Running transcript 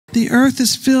The earth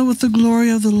is filled with the glory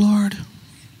of the Lord.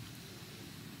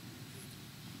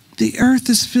 The earth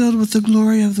is filled with the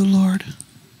glory of the Lord.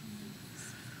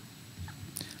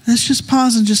 Let's just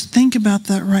pause and just think about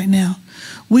that right now.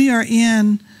 We are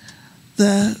in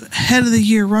the head of the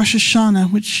year, Rosh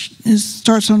Hashanah, which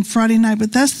starts on Friday night,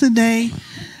 but that's the day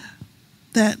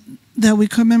that we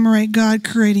commemorate God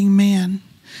creating man.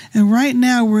 And right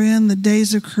now we're in the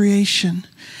days of creation.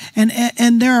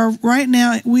 And there are right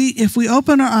now, if we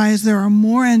open our eyes, there are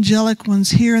more angelic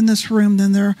ones here in this room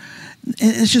than there.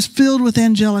 It's just filled with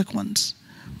angelic ones.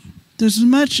 There's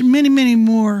many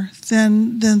more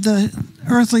than the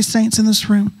earthly saints in this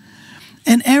room.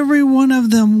 And every one of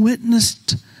them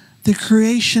witnessed the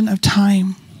creation of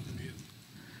time.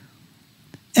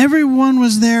 Everyone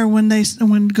was there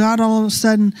when God all of a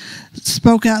sudden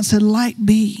spoke out and said, "Light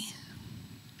be."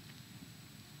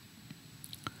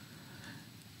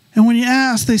 And when you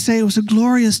ask, they say it was a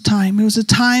glorious time. It was a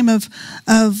time of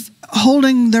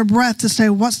holding their breath to say,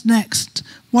 what's next?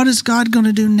 What is God going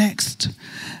to do next?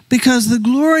 Because the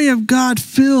glory of God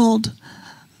filled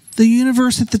the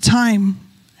universe at the time,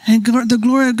 and the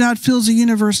glory of God fills the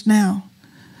universe now.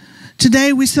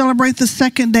 Today we celebrate the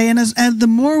second day, and as the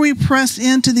more we press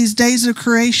into these days of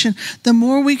creation, the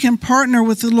more we can partner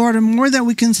with the Lord, and more that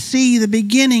we can see the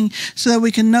beginning so that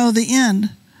we can know the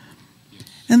end.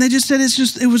 And they just said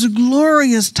it was a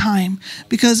glorious time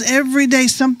because every day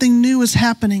something new is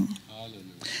happening. Hallelujah.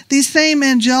 These same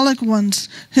angelic ones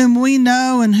whom we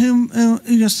know and whom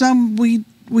some we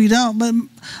don't, but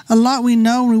a lot we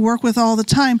know and we work with all the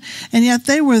time, and yet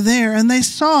they were there and they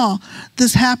saw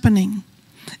this happening.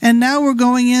 And now we're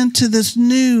going into this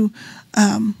new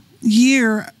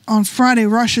year on Friday,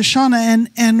 Rosh Hashanah,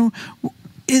 and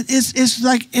it's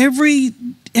like every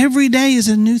day is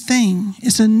a new thing.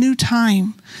 It's a new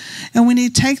time. And we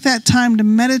need to take that time to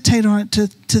meditate on it, to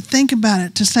think about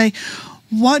it, to say,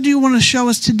 what do you want to show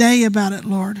us today about it,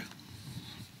 Lord?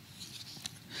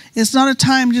 It's not a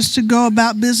time just to go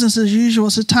about business as usual.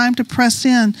 It's a time to press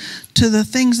in to the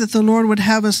things that the Lord would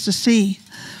have us to see.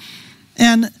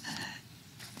 And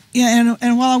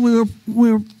while we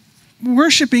were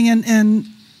worshiping and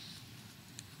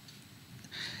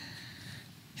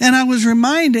I was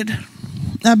reminded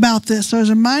about this. I was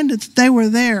reminded that they were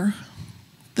there,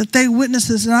 that they witnessed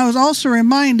this. And I was also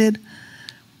reminded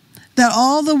that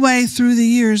all the way through the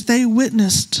years, they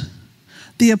witnessed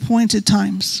the appointed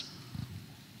times.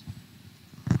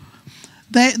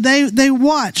 They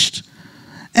watched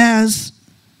as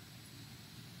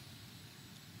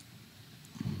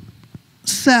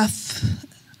Seth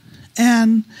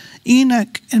and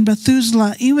Enoch and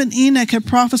Methuselah, even Enoch had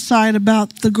prophesied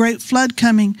about the great flood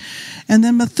coming, and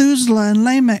then Methuselah and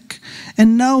Lamech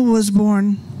and Noah was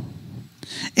born,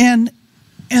 and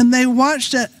they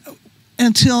watched it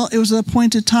until it was the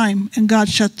appointed time, and God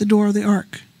shut the door of the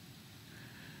ark.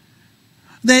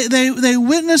 They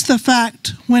witnessed the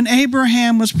fact when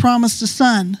Abraham was promised a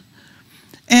son,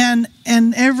 and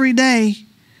every day,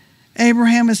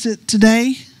 Abraham, is it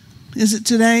today? Is it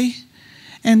today?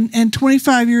 And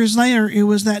 25 years later, it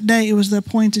was that day. It was the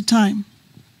appointed time.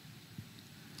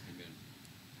 Amen.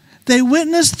 They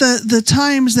witnessed the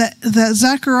times that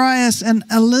Zacharias and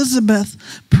Elizabeth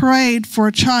prayed for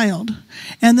a child.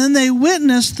 And then they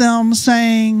witnessed them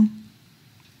saying,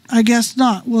 I guess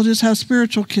not. We'll just have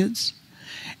spiritual kids.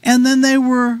 And then they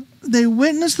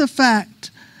witnessed the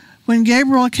fact when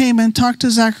Gabriel came and talked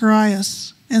to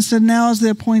Zacharias and said, now is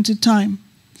the appointed time.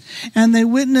 And they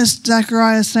witnessed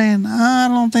Zacharias saying, I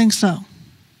don't think so.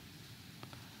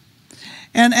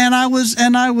 And I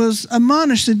was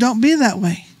admonished that don't be that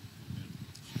way.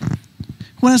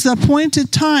 When it's the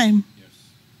appointed time,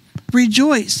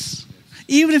 rejoice.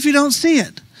 Even if you don't see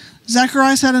it.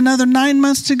 Zacharias had another 9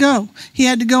 months to go. He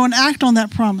had to go and act on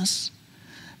that promise.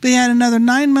 But he had another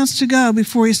 9 months to go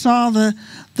before he saw the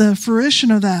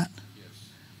fruition of that.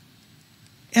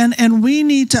 And we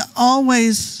need to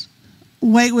always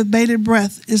wait with bated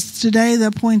breath. Is today the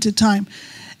appointed time?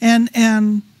 And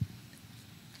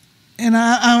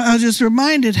I was just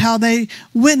reminded how they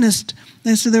witnessed.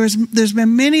 They said there's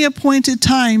been many appointed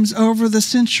times over the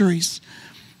centuries.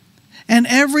 And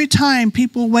every time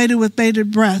people waited with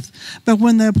bated breath. But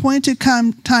when the appointed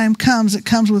time comes, it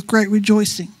comes with great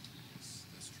rejoicing.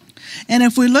 And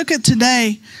if we look at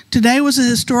today was a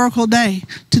historical day.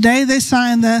 Today they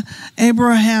signed the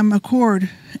Abraham Accord.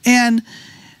 And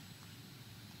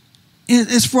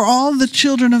it's for all the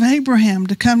children of Abraham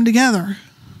to come together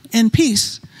in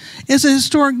peace. It's a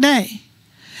historic day.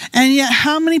 And yet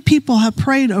how many people have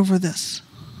prayed over this?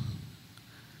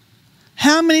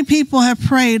 How many people have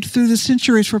prayed through the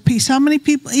centuries for peace? How many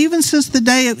people, even since the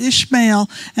day of Ishmael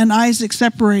and Isaac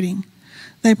separating,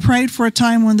 they prayed for a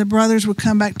time when the brothers would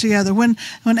come back together. When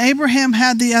Abraham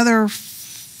had the other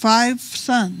 5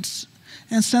 sons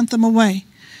and sent them away,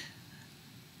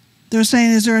 they're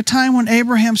saying, is there a time when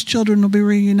Abraham's children will be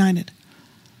reunited?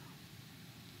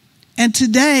 And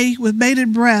today, with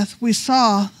bated breath, we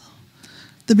saw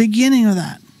the beginning of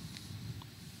that.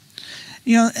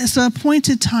 You know, it's an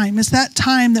appointed time. It's that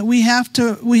time that we have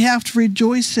to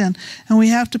rejoice in, and we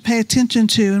have to pay attention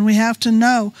to, and we have to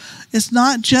know it's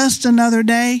not just another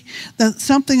day, that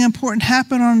something important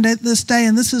happened on this day,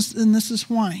 and this is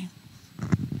why.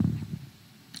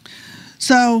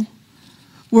 So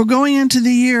we're going into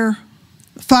the year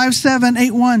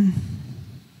 5781.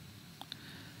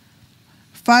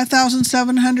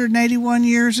 5,781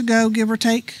 years ago, give or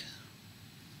take.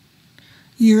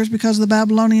 Years because of the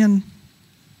Babylonian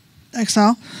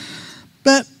exile.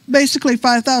 But basically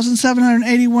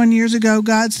 5,781 years ago,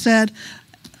 God said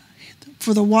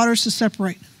for the waters to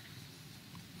separate.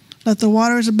 Let the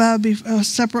waters above be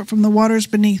separate from the waters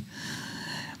beneath.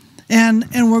 And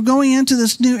we're going into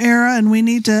this new era, and we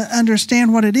need to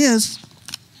understand what it is.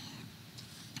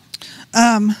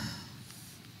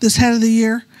 This head of the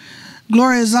year.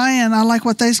 Gloria Zion, I like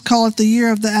what they call it, the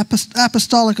year of the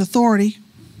apostolic authority.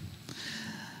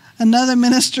 Another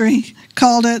ministry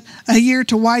called it a year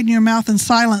to widen your mouth in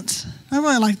silence. I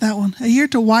really like that one. A year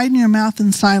to widen your mouth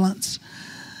in silence.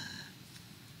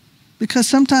 Because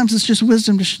sometimes it's just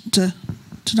wisdom to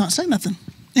not say nothing.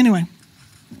 Anyway.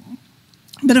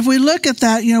 But if we look at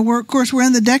that, you know, we're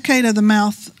in the decade of the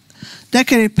mouth,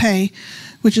 decade of pay,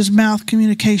 which is mouth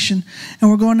communication.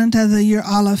 And we're going into the year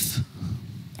Aleph,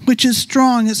 which is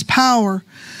strong, it's power.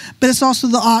 But it's also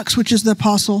the ox, which is the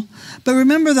apostle. But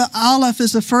remember, the Aleph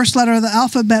is the first letter of the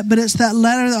alphabet, but it's that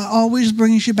letter that always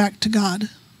brings you back to God.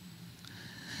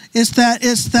 It's that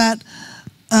Yud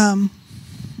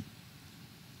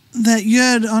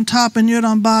on top and Yud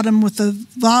on bottom with the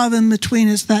Vav in between.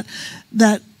 It's that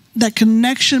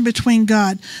connection between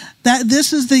God. That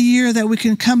this is the year that we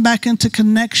can come back into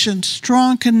connection,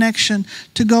 strong connection,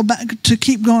 to go back, to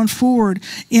keep going forward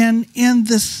in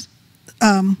this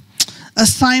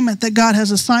assignment that God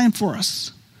has assigned for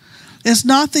us. It's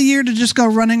not the year to just go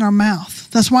running our mouth.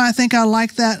 That's why I think I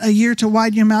like that, a year to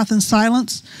widen your mouth in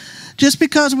silence. Just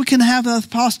because we can have the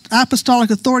apostolic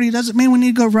authority doesn't mean we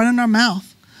need to go running our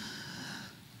mouth.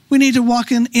 We need to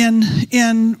walk in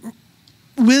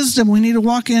wisdom. We need to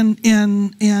walk in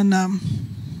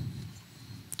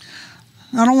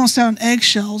I don't want to say on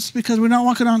eggshells, because we're not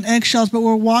walking on eggshells, but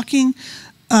we're walking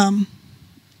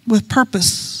with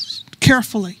purpose,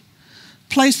 carefully,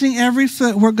 placing every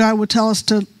foot where God would tell us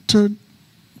to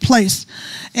place.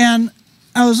 And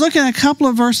I was looking at a couple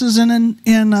of verses in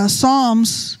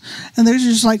Psalms, and there's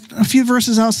just like a few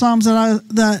verses out of Psalms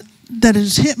that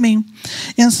has hit me.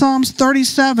 In Psalms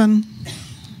 37,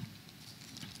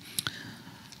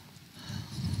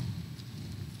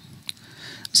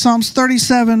 Psalms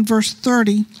 37, verse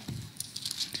 30.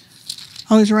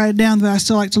 I always write it down, but I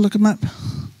still like to look them up.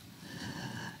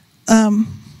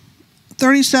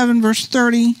 37, verse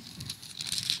 30.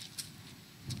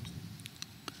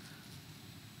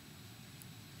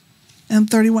 And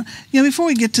 31. You know, before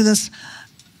we get to this,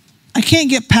 I can't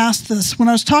get past this. When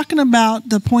I was talking about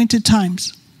the appointed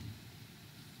times,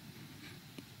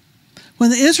 when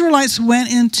the Israelites went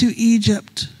into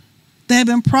Egypt, they had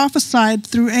been prophesied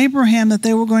through Abraham that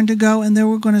they were going to go and they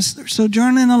were going to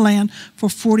sojourn in a land for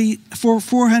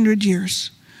 400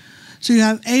 years. So you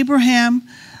have Abraham,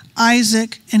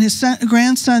 Isaac, and his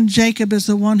grandson Jacob is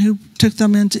the one who took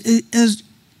them to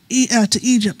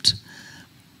Egypt.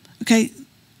 Okay,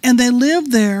 and they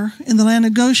lived there in the land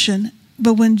of Goshen.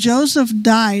 But when Joseph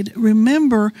died,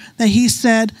 remember that he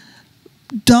said,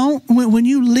 when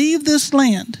you leave this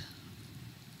land,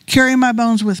 carry my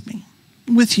bones with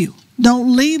you.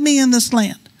 Don't leave me in this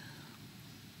land.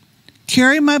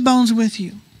 Carry my bones with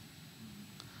you.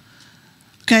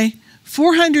 Okay,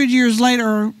 400 years later,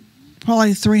 or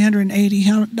probably 380,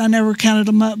 I never counted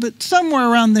them up, but somewhere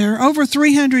around there, over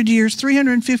 300 years,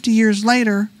 350 years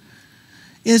later,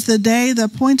 is the day, the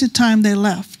appointed time they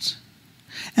left.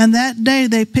 And that day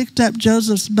they picked up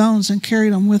Joseph's bones and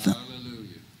carried them with them.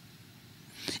 Hallelujah.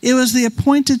 It was the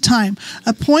appointed time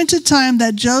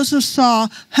that Joseph saw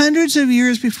hundreds of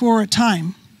years before a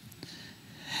time.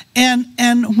 But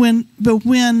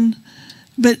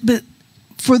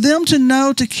for them to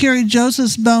know to carry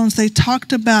Joseph's bones, they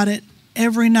talked about it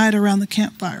every night around the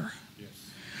campfire. Yes.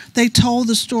 They told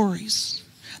the stories.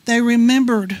 They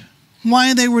remembered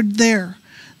why they were there.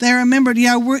 They remembered,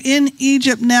 yeah, we're in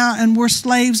Egypt now and we're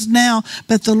slaves now,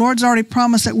 but the Lord's already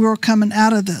promised that we were coming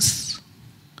out of this.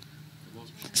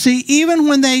 See, even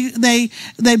when they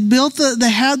built they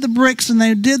had the bricks and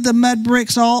they did the mud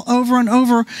bricks all over and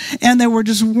over, and they were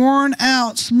just worn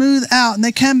out, smooth out, and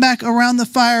they came back around the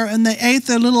fire and they ate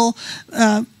their little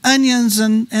onions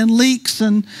and leeks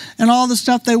and all the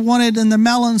stuff they wanted, and the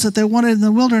melons that they wanted in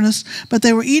the wilderness. But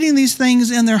they were eating these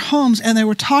things in their homes, and they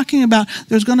were talking about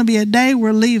there's going to be a day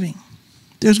we're leaving.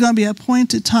 There's going to be an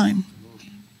appointed time.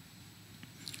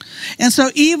 And so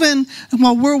even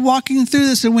while we're walking through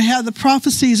this and we have the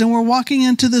prophecies and we're walking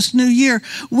into this new year,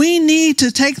 we need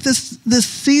to take this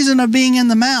season of being in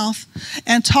the mouth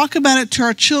and talk about it to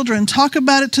our children, talk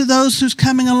about it to those who's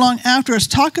coming along after us,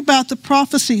 talk about the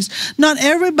prophecies. Not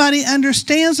everybody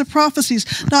understands the prophecies.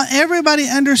 Not everybody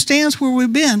understands where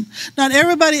we've been. Not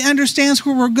everybody understands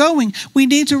where we're going. We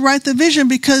need to write the vision,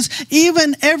 because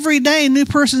even every day a new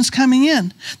person's coming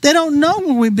in. They don't know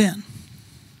where we've been.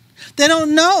 They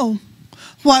don't know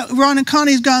what Ron and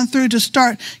Connie's gone through to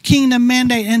start Kingdom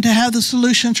Mandate and to have the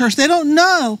Solution Church. They don't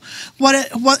know what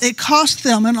it cost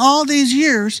them in all these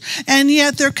years, and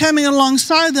yet they're coming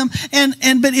alongside them.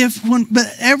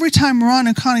 But every time Ron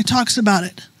and Connie talks about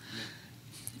it,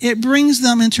 it brings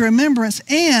them into remembrance,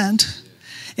 and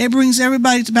it brings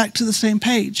everybody back to the same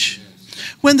page.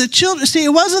 When the children, see,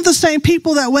 it wasn't the same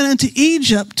people that went into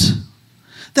Egypt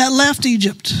that left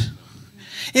Egypt.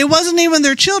 It wasn't even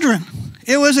their children.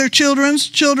 It was their children's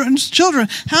children's children.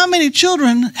 How many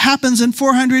children happens in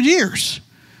 400 years?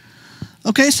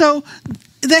 Okay, so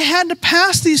they had to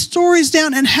pass these stories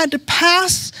down and had to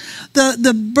pass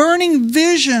the burning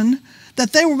vision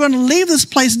that they were going to leave this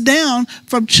place down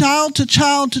from child to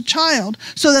child to child,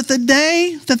 so that the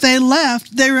day that they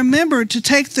left, they remembered to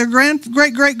take their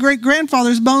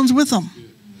great-great-great-grandfather's bones with them.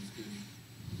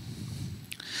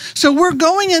 So we're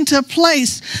going into a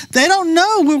place, they don't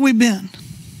know where we've been.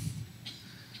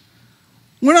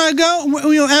 When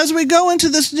as we go into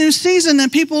this new season and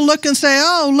people look and say,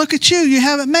 oh, look at you, you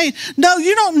haven't made. No,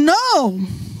 you don't know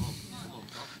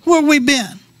where we've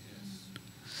been.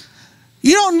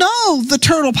 You don't know the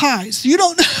turtle pies. You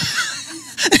don't,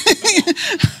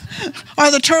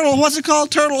 or the turtle, what's it called?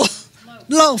 Turtle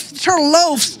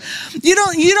loaves. You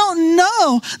don't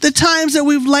know the times that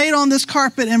we've laid on this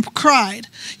carpet and cried.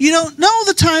 You don't know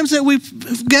the times that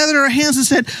we've gathered our hands and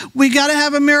said, we got to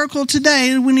have a miracle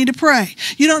today and we need to pray.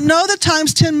 You don't know the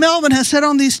times Tim Melvin has sat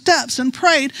on these steps and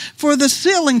prayed for the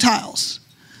ceiling tiles.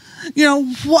 You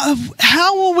know,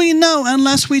 how will we know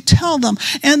unless we tell them?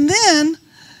 And then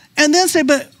say,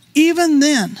 but even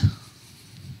then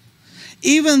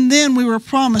we were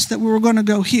promised that we were going to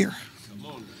go here.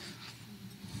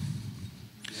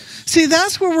 See,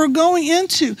 that's where we're going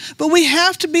into. But we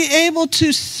have to be able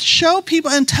to show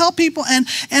people and tell people and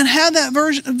have that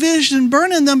vision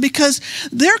burn in them, because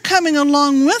they're coming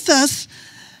along with us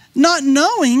not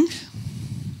knowing,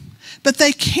 but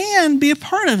they can be a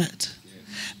part of it.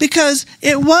 Because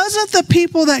it wasn't the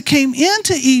people that came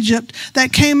into Egypt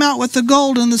that came out with the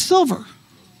gold and the silver.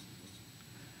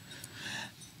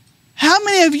 How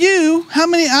many of you,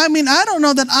 I don't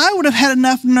know that I would have had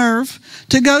enough nerve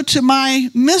to go to my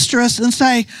mistress and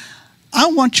say, I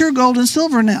want your gold and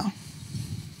silver now.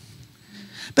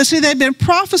 But see, they'd been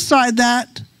prophesied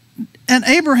that in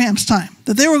Abraham's time,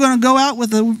 that they were going to go out with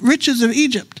the riches of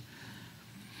Egypt.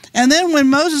 And then when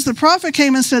Moses the prophet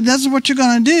came and said, this is what you're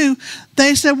going to do,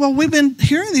 they said, well, we've been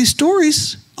hearing these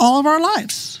stories all of our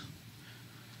lives.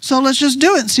 So let's just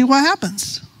do it and see what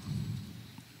happens.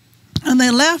 And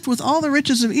they left with all the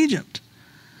riches of Egypt,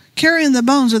 carrying the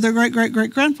bones of their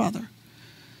great-great-great-grandfather.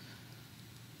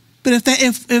 But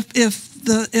if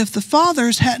the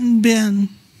fathers hadn't been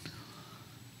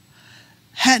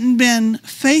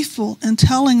faithful in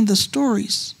telling the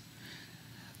stories,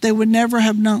 they would never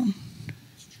have known.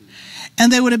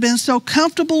 And they would have been so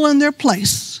comfortable in their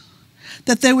place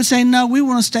that they would say, no, we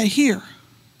want to stay here.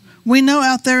 We know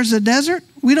out there is a desert.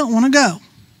 We don't want to go.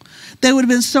 They would have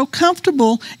been so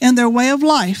comfortable in their way of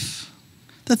life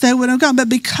that they would have gone. But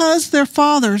because their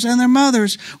fathers and their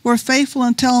mothers were faithful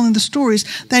in telling the stories,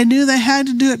 they knew they had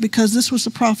to do it because this was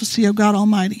the prophecy of God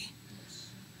Almighty.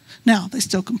 Now, they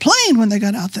still complained when they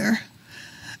got out there.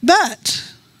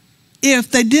 But if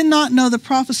they did not know the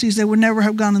prophecies, they would never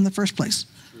have gone in the first place.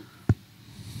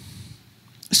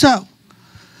 So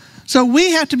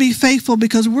we have to be faithful,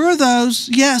 because we're those,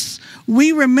 yes,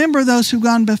 we remember those who've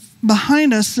gone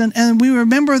behind us, and we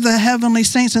remember the heavenly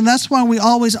saints, and that's why we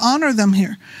always honor them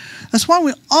here. That's why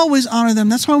we always honor them.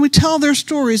 That's why we tell their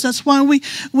stories. That's why we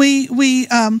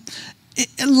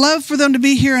love for them to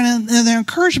be here and their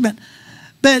encouragement.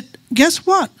 But guess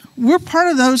what? We're part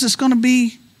of those that's going to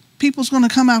be, people's going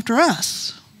to come after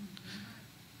us.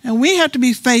 And we have to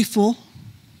be faithful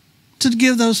to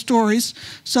give those stories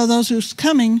so those who's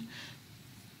coming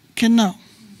can know.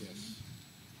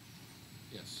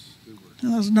 Yes. Good word.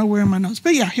 There's nowhere in my notes.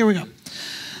 But yeah, here we go.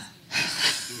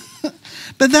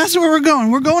 But that's where we're going.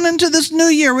 We're going into this new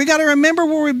year. We got to remember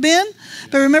where we've been,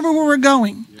 but remember where we're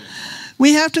going.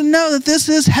 We have to know that this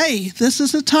is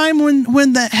a time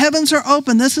when the heavens are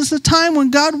open. This is a time when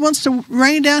God wants to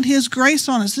rain down his grace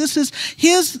on us. This is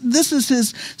his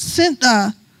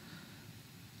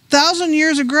 1,000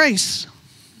 years of grace.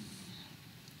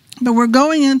 But we're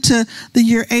going into the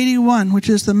year 81, which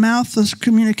is the mouth of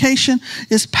communication.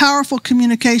 It's powerful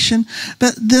communication.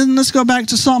 But then let's go back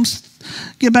to Psalms.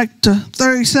 Get back to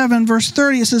 37, verse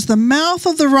 30. It says, the mouth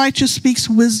of the righteous speaks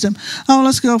wisdom. Oh,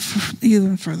 let's go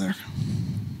even further.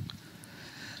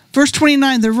 Verse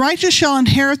 29, the righteous shall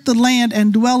inherit the land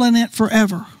and dwell in it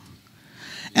forever.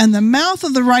 And the mouth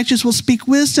of the righteous will speak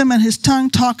wisdom, and his tongue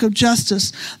talk of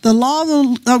justice. The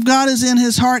law of God is in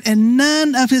his heart, and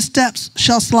none of his steps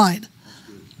shall slide.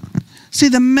 See,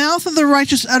 the mouth of the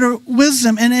righteous utter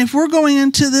wisdom. And if we're going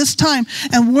into this time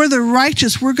and we're the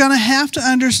righteous, we're going to have to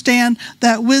understand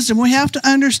that wisdom. We have to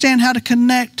understand how to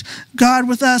connect God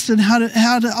with us and how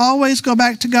to always go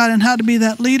back to God and how to be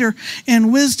that leader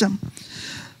in wisdom.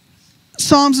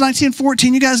 Psalms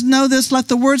 19:14, you guys know this. Let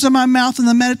the words of my mouth and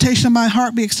the meditation of my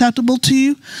heart be acceptable to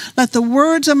you. Let the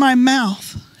words of my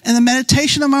mouth and the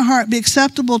meditation of my heart be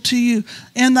acceptable to you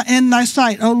in thy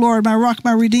sight, O Lord, my rock,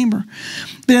 my redeemer.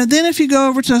 But then if you go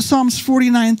over to Psalms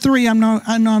 49:3, I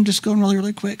know I'm just going really,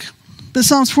 really quick. But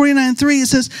Psalms 49:3, it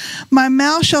says, my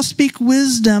mouth shall speak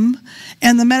wisdom,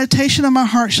 and the meditation of my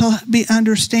heart shall be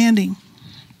understanding.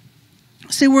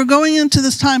 See, we're going into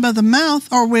this time of the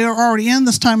mouth, or we are already in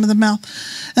this time of the mouth,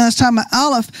 and this time of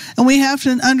Aleph, and we have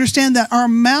to understand that our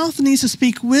mouth needs to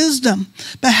speak wisdom.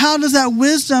 But how does that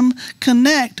wisdom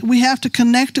connect? We have to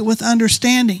connect it with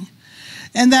understanding.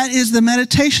 And that is the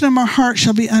meditation of our heart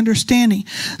shall be understanding.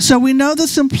 So we know the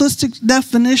simplistic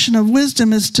definition of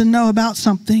wisdom is to know about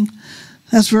something.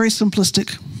 That's very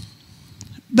simplistic.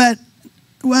 But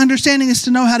understanding is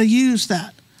to know how to use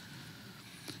that.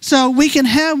 So we can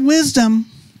have wisdom,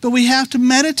 but we have to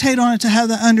meditate on it to have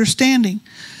the understanding.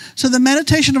 So the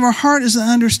meditation of our heart is the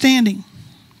understanding.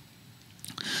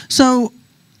 So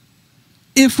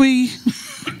if we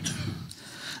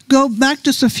go back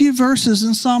just a few verses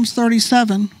in Psalms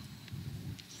 37,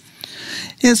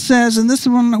 it says, and this is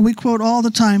one that we quote all the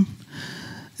time,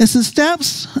 it's the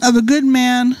steps of a good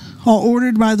man are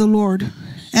ordered by the Lord,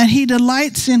 and he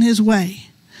delights in his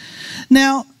way.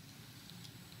 Now,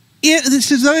 it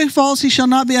says, though he falls, he shall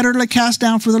not be utterly cast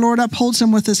down, for the Lord upholds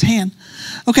him with his hand.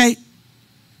 Okay,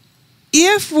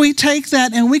 if we take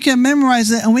that and we can memorize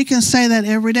it and we can say that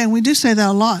every day, and we do say that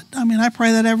a lot. I mean, I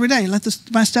pray that every day. Let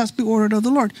my steps be ordered of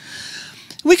the Lord.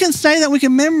 We can say that, we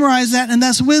can memorize that, and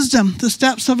that's wisdom. The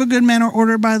steps of a good man are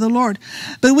ordered by the Lord.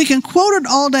 But we can quote it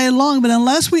all day long, but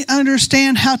unless we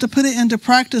understand how to put it into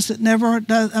practice, it never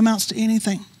amounts to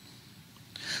anything.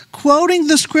 Quoting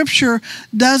the scripture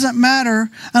doesn't matter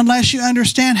unless you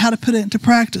understand how to put it into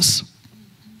practice.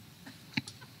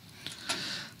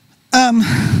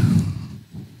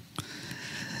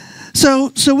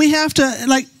 So we have to,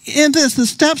 like in this, the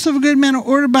steps of a good man are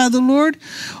ordered by the Lord.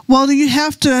 Well, you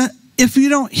have to, if you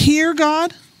don't hear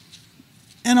God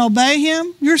and obey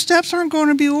him, your steps aren't going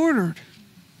to be ordered.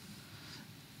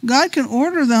 God can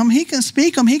order them. He can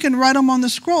speak them. He can write them on the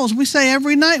scrolls. We say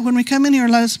every night when we come in here,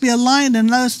 let us be aligned and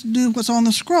let us do what's on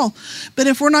the scroll. But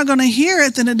if we're not going to hear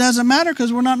it, then it doesn't matter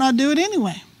because we're not going to do it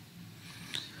anyway.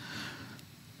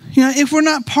 You know, if we're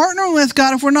not partnering with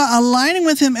God, if we're not aligning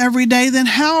with him every day, then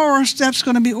how are our steps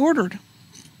going to be ordered?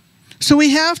 So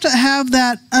we have to have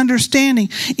that understanding.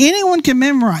 Anyone can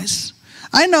memorize.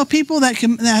 I know people that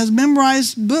has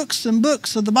memorized books and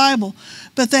books of the Bible,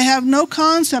 but they have no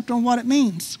concept on what it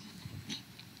means.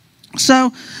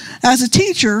 So, as a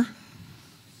teacher,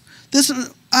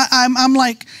 I'm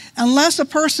like, unless a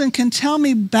person can tell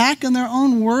me back in their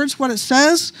own words what it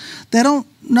says, they don't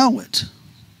know it.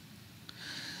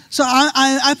 So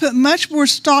I put much more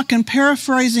stock in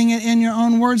paraphrasing it in your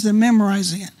own words than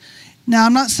memorizing it. Now,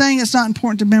 I'm not saying it's not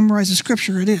important to memorize the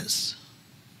scripture. It is.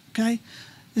 Okay?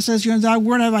 It says, thy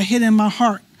word have I hid in my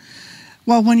heart.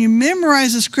 Well, when you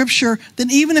memorize the scripture,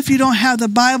 then even if you don't have the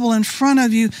Bible in front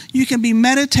of you, you can be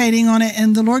meditating on it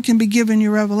and the Lord can be giving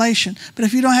you revelation. But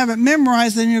if you don't have it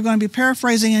memorized, then you're going to be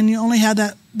paraphrasing and you only have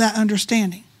that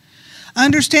understanding.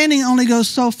 Understanding only goes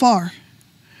so far.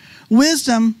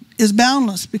 Wisdom is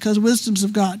boundless because wisdom's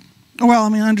of God. Well, I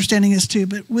mean, understanding is too,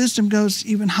 but wisdom goes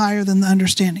even higher than the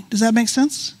understanding. Does that make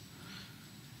sense?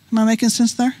 Am I making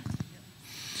sense there?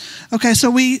 Okay,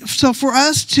 so for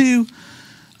us to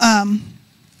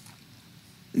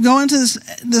go into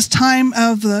this time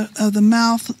of the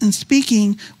mouth and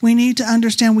speaking, we need to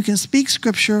understand we can speak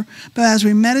Scripture, but as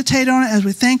we meditate on it, as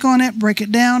we think on it, break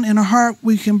it down in our heart,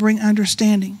 we can bring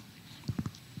understanding.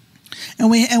 And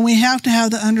we have to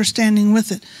have the understanding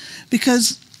with it,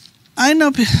 because I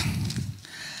know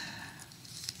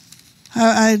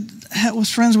I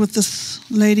was friends with this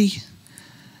lady,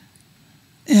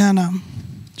 and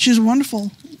she's a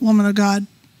wonderful woman of God.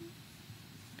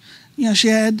 You know, she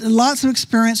had lots of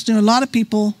experience, knew a lot of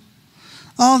people,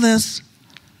 all this.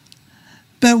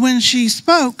 But when she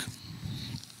spoke,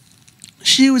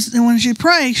 when she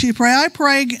prayed, I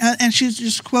pray, and she'd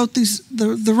just quote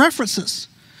the references.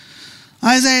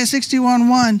 Isaiah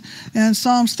 61:1 and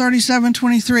Psalms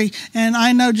 37:23. And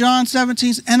I know John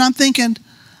 17, and I'm thinking,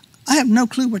 I have no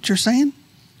clue what you're saying.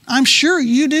 I'm sure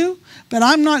you do, but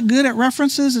I'm not good at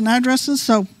references and addresses,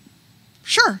 so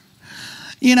sure.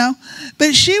 You know,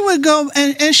 but she would go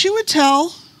and she would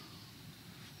tell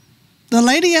the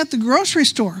lady at the grocery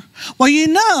store, well, you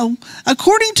know,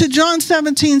 according to John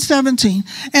 17:17,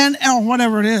 or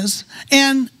whatever it is,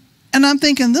 and I'm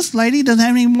thinking, this lady doesn't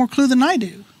have any more clue than I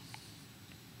do.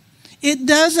 It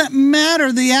doesn't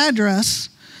matter the address.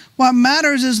 What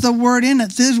matters is the word in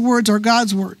it. These words are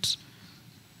God's words.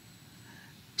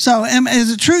 So,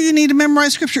 is it true you need to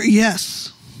memorize Scripture?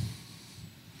 Yes.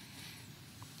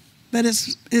 But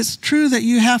it's true that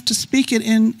you have to speak it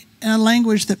in a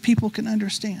language that people can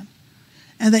understand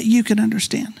and that you can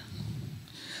understand.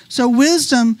 So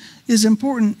wisdom is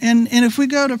important. And if we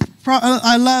go to,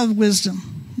 I love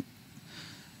wisdom.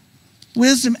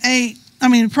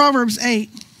 Proverbs 8.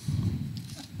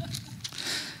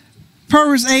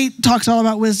 Proverbs 8 talks all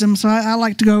about wisdom, so I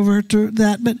like to go over to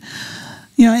that. But,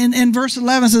 you know, in verse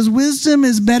 11 it says, wisdom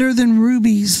is better than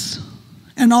rubies,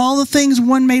 and all the things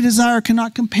one may desire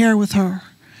cannot compare with her.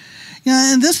 You know,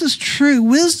 and this is true.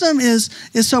 Wisdom is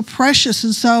so precious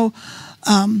and so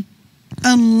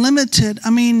unlimited.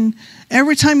 I mean,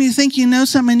 every time you think you know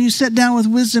something and you sit down with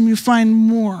wisdom, you find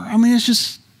more. I mean,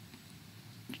 she's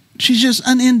just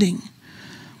unending.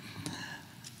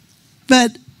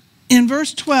 But in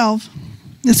verse 12,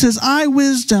 it says, I,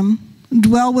 wisdom,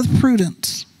 dwell with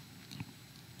prudence.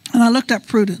 And I looked up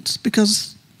prudence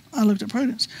because I looked at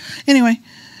prudence. Anyway,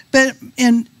 but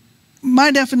in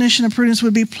my definition of prudence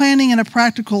would be planning in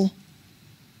practical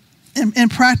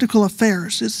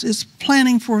affairs. It's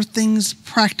planning for things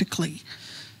practically,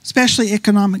 especially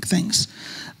economic things.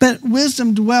 But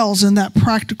wisdom dwells in that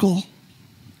practical.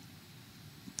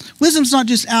 Wisdom's not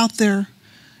just out there,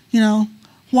 you know,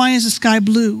 why is the sky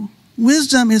blue?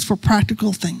 Wisdom is for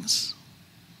practical things.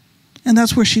 And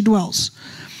that's where she dwells.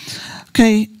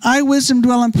 Okay, I, wisdom,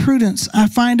 dwell in prudence. I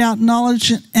find out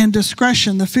knowledge and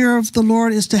discretion. The fear of the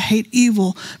Lord is to hate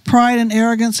evil. Pride and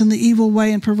arrogance and the evil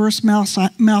way and perverse mouth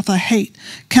I hate.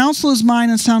 Counsel is mine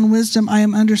and sound wisdom. I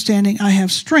am understanding. I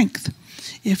have strength.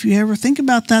 If you ever think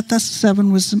about that, that's the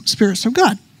 7 wisdom spirits of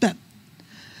God.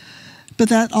 But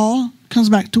that all comes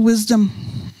back to wisdom.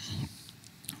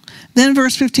 Then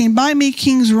verse 15, by me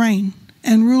kings reign,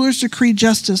 and rulers decree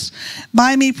justice.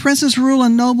 By me princes rule,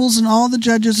 and nobles, and all the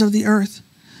judges of the earth.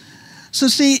 So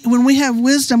see, when we have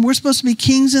wisdom, we're supposed to be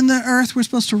kings in the earth. We're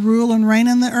supposed to rule and reign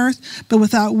in the earth. But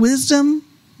without wisdom,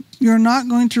 you're not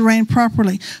going to reign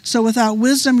properly. So without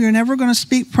wisdom, you're never going to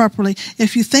speak properly.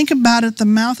 If you think about it, the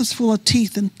mouth is full of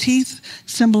teeth, and teeth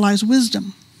symbolize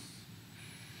wisdom.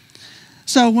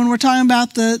 So when we're talking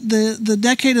about the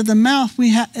decade of the mouth,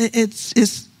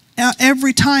 it's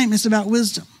every time it's about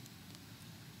wisdom.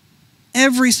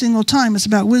 Every single time it's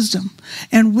about wisdom.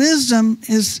 And wisdom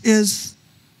is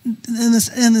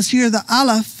in this year, the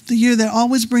Aleph, the year that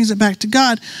always brings it back to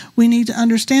God. We need to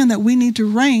understand that we need to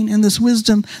reign in this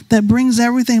wisdom that brings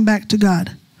everything back to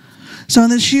God. So in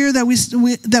this year that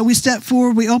we step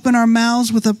forward, we open our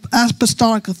mouths with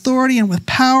apostolic authority and with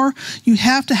power. You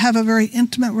have to have a very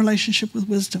intimate relationship with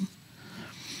wisdom.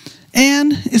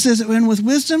 And it says, and with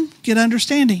wisdom, get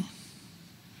understanding.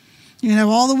 You can have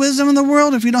all the wisdom in the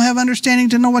world. If you don't have understanding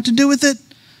to know what to do with it,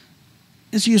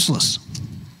 it's useless.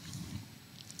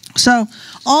 So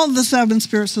all of the 7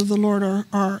 spirits of the Lord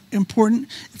are important.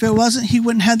 If it wasn't, he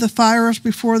wouldn't have the fires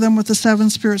before them with the 7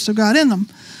 spirits of God in them.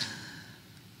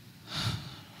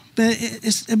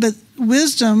 But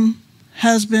wisdom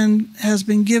has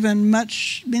been given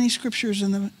many scriptures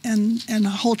and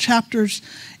whole chapters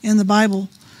in the Bible.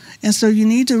 And so you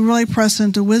need to really press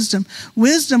into wisdom.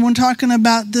 Wisdom, when talking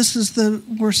about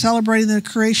we're celebrating the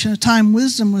creation of time,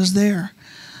 wisdom was there.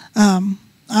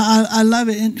 I love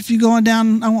it. And if you go on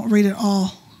down, I won't read it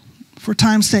all for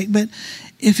time's sake, but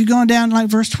if you go on down like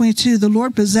verse 22, the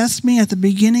Lord possessed me at the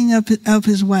beginning of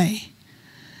his way.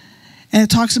 And it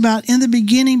talks about in the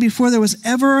beginning, before there was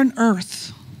ever an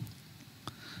earth,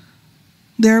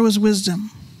 there was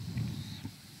wisdom.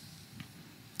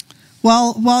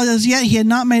 While as yet he had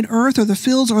not made earth or the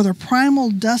fields or the primal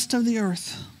dust of the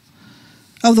earth,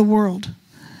 of the world.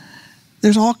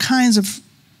 There's all kinds of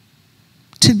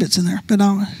tidbits in there, but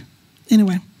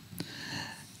anyway.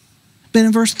 But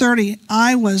in verse 30,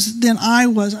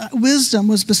 wisdom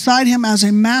was beside him as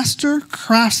a master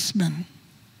craftsman.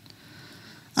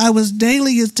 I was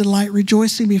daily his delight,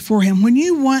 rejoicing before him. When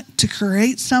you want to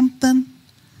create something,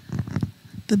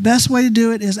 the best way to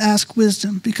do it is ask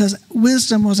wisdom, because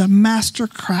wisdom was a master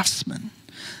craftsman.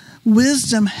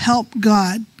 Wisdom helped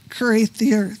God create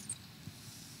the earth.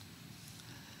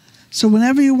 So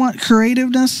whenever you want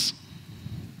creativeness,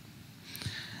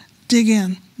 dig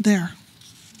in there.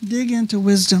 Dig into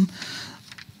wisdom.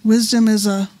 Wisdom is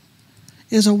a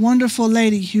wonderful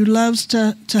lady who loves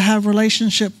to have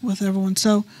relationship with everyone.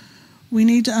 So we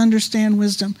need to understand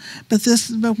wisdom. But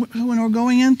when we're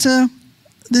going into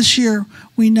this year,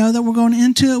 we know that we're going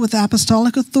into it with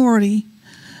apostolic authority,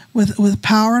 with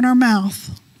power in our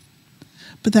mouth.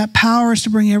 But that power is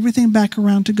to bring everything back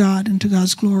around to God and to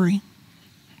God's glory.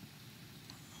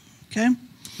 Okay?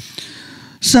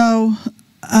 So,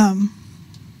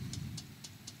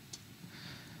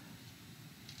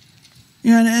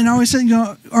 and I always say,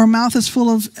 our mouth is full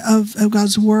of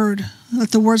God's word.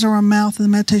 Let the words of our mouth and the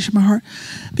meditation of my heart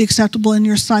be acceptable in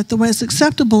your sight. The way it's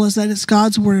acceptable is that it's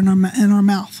God's word in our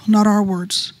mouth, not our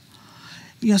words.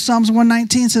 Psalms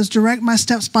 119 says, direct my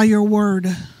steps by your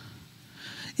word.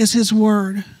 It's his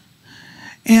word.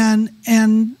 And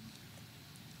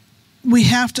we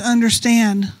have to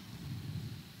understand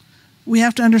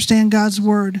God's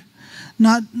word.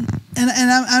 I'm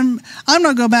going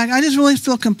to go back. I just really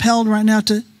feel compelled right now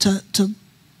to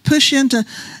push into,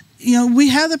 we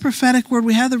have the prophetic word,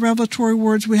 we have the revelatory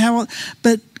words,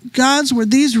 but God's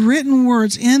word, these written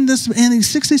words in these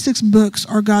 66 books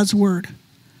are God's word.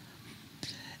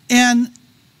 And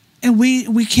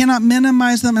we cannot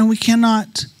minimize them, and we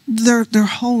cannot, they're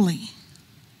holy.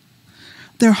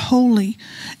 They're holy.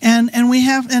 And we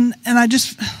have, and I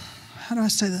just, how do I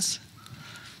say this?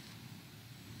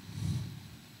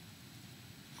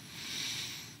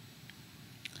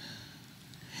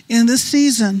 In this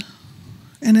season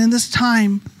and in this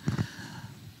time,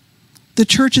 the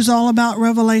church is all about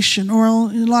revelation, or a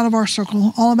lot of our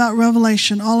circle, all about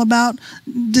revelation, all about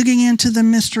digging into the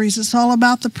mysteries. It's all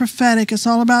about the prophetic. It's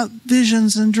all about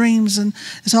visions and dreams, and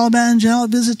it's all about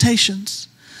angelic visitations.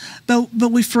 But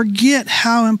we forget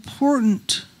how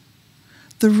important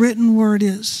the written word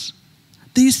is.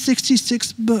 These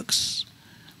 66 books.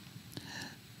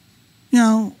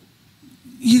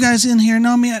 You guys in here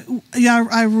know me.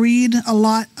 I read a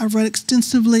lot. I've read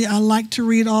extensively. I like to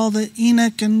read all the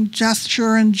Enoch and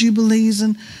Jasher and Jubilees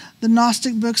and the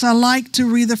Gnostic books. I like to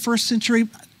read the first century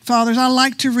fathers. I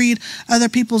like to read other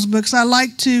people's books. I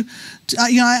like to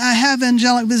I have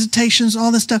angelic visitations,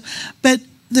 all this stuff. But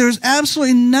there's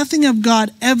absolutely nothing of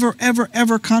God ever, ever,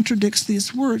 ever contradicts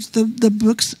these words.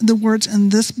 The words in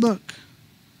this book.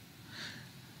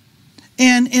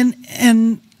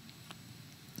 And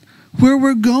where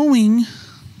we're going,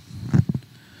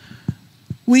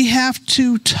 we have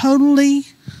to totally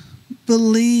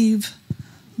believe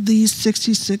these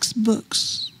 66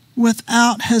 books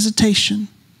without hesitation.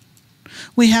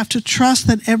 We have to trust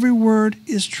that every word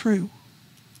is true.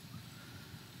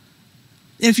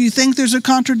 If you think there's a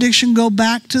contradiction, go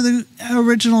back to the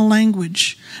original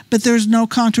language. But there's no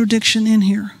contradiction in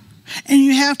here. And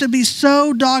you have to be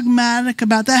so dogmatic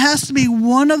about that. That has to be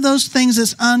one of those things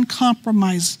that's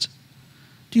uncompromised.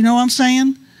 Do you know what I'm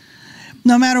saying?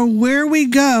 No matter where we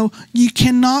go, you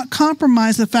cannot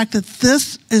compromise the fact that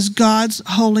this is God's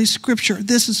holy scripture.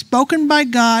 This is spoken by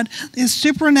God. It's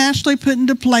supernaturally put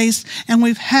into place, and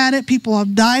we've had it. People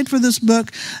have died for this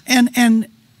book, and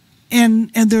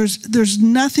there's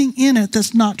nothing in it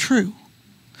that's not true.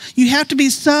 You have to be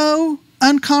so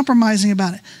uncompromising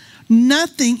about it.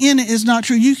 Nothing in it is not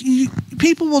true.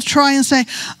 People will try and say,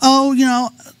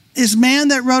 it's man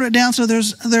that wrote it down, so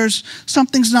there's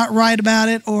something's not right about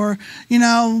it, or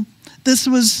this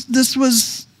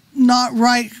was not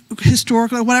right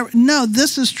historically, or whatever. No,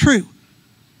 this is true.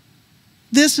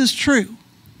 This is true,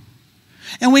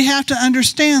 and we have to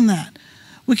understand that.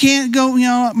 We can't go,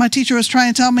 my teacher was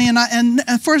trying to tell me, and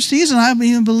the first season I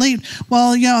even believed,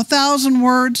 1,000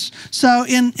 words. So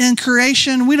in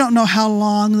creation, we don't know how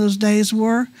long those days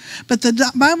were. But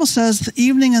the Bible says the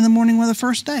evening and the morning were the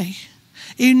first day.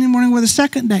 Evening and morning were the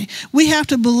second day. We have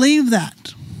to believe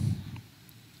that.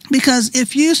 Because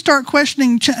if you start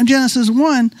questioning Genesis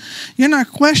 1, you're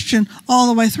not questioned all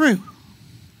the way through.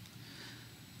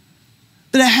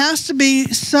 But it has to be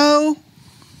so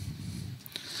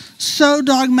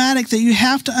dogmatic that you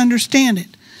have to understand it.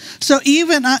 So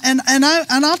even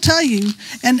I'll tell you,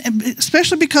 and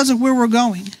especially because of where we're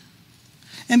going,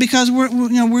 and because we're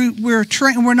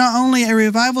not only a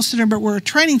revival center, but we're a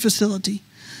training facility.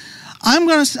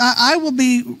 I will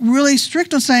be really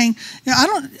strict on saying, I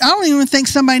don't even think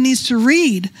somebody needs to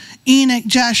read Enoch,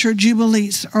 Jasher,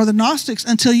 Jubilees, or the Gnostics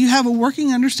until you have a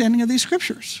working understanding of these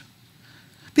scriptures,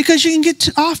 because you can get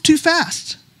off too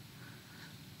fast.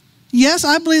 Yes,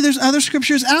 I believe there's other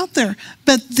scriptures out there,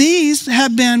 but these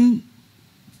had been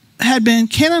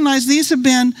canonized. These have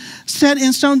been set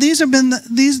in stone. These have been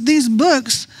these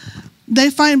books. They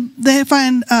find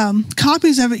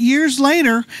copies of it years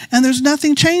later, and there's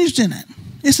nothing changed in it.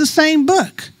 It's the same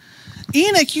book.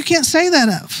 Enoch, you can't say that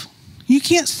of. You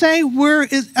can't say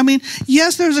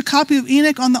yes, there's a copy of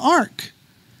Enoch on the ark,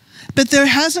 but there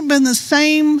hasn't been the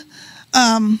same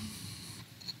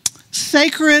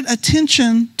sacred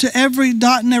attention to every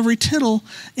dot and every tittle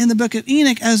in the book of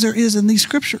Enoch as there is in these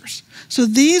scriptures. So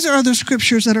these are the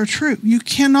scriptures that are true. You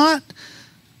cannot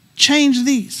change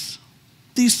these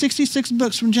 66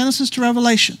 books from Genesis to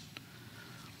Revelation.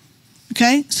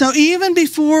 Okay? So even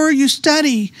before you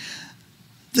study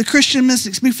the Christian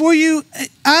mystics, before you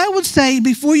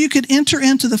could enter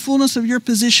into the fullness of your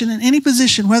position in any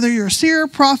position, whether you're a seer,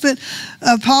 prophet,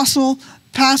 apostle,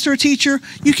 pastor, teacher,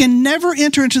 you can never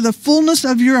enter into the fullness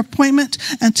of your appointment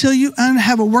until you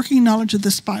have a working knowledge of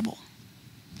this Bible.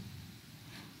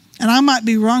 And I might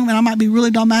be wrong, and I might be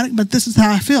really dogmatic, but this is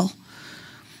how I feel.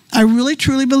 I really,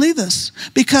 truly believe this,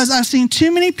 because I've seen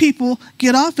too many people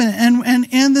get off in it. And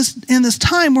in this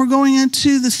time, we're going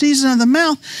into the season of the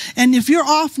mouth, and if you're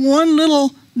off one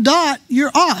little dot,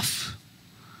 you're off.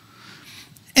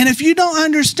 And if you don't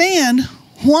understand,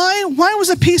 why was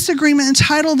a peace agreement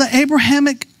entitled the Abraham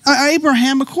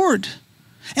Accord?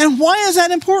 And why is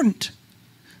that important?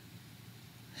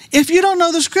 If you don't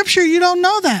know the scripture, you don't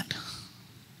know that.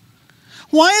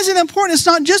 Why is it important? It's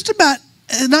not just about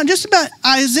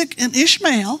Isaac and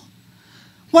Ishmael.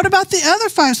 What about the other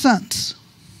 5 sons?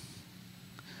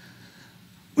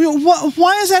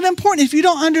 Why is that important? If you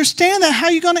don't understand that, how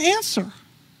are you going to answer?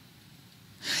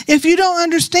 If you don't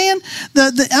understand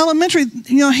the elementary,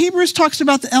 Hebrews talks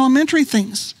about the elementary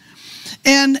things.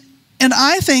 And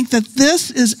I think that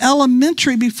this is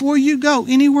elementary before you go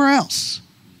anywhere else.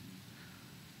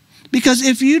 Because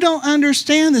if you don't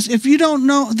understand this, if you don't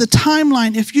know the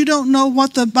timeline, if you don't know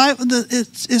what the Bible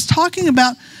is talking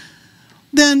about,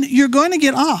 then you're going to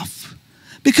get off.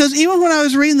 Because even when I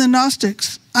was reading the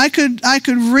Gnostics, I could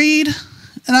read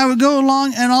and I would go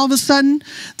along, and all of a sudden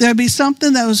there'd be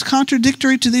something that was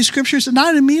contradictory to these scriptures, and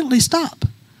I'd immediately stop.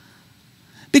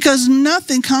 Because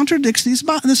nothing contradicts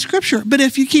the scripture. But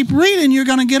if you keep reading, you're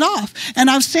going to get off. And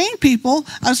I've seen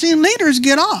leaders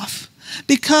get off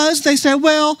because they say,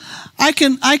 well, I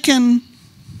can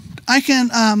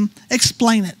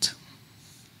explain it.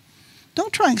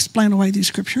 Don't try and explain away these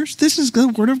scriptures. This is the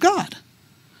Word of God.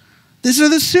 These are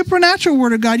the supernatural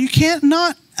Word of God. You can't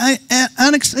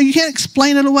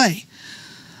explain it away.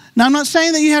 Now, I'm not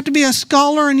saying that you have to be a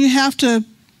scholar and you have to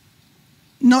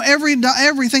know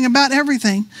everything about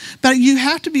everything, but you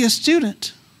have to be a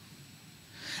student,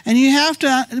 and you have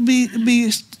to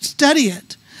study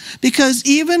it, because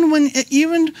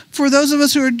even for those of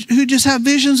us who just have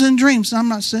visions and dreams, I'm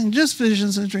not saying just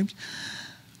visions and dreams,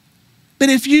 but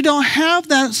if you don't have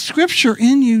that scripture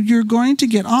in you, you're going to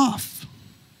get off.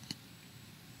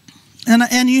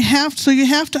 And you have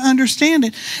to understand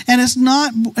it. And it's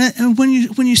not, when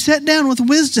you sit down with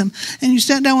wisdom and you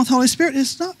sit down with Holy Spirit,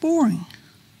 it's not boring.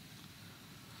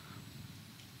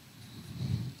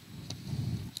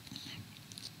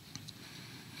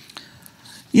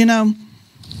 I'm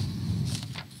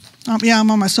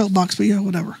on my soapbox, but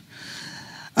whatever.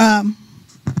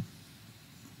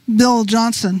 Bill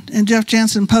Johnson and Jeff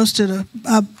Jansen posted a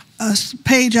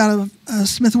page out of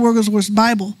Smith Wigglesworth's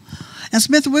Bible. And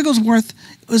Smith Wigglesworth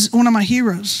was one of my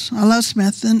heroes. I love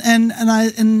Smith,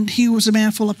 and he was a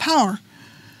man full of power.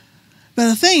 But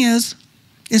the thing is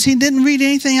he didn't read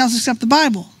anything else except the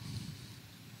Bible.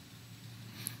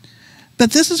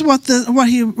 But this is what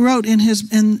he wrote in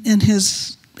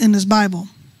his Bible.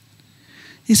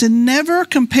 He said, never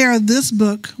compare this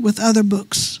book with other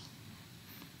books.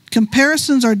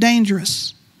 Comparisons are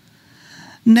dangerous.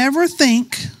 Never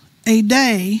think a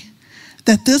day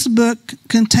that this book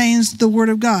contains the Word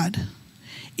of God.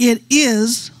 It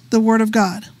is the Word of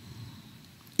God.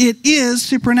 It is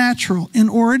supernatural in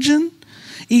origin,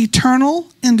 eternal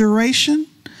in duration,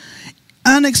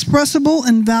 unexpressible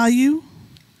in value,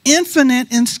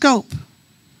 infinite in scope,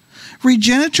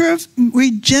 regenerative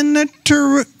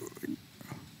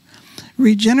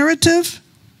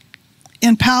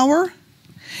in power,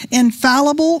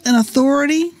 infallible in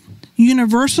authority,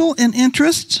 universal in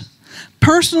interest,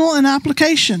 personal in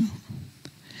application,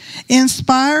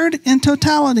 inspired in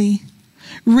totality.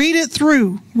 Read it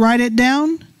through, write it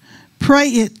down, pray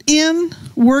it in,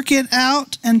 work it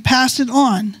out, and pass it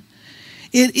on.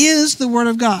 It is the Word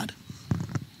of God.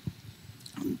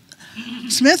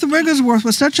 Smith Wigglesworth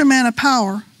was such a man of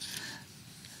power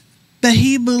that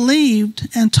he believed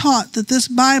and taught that this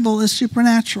Bible is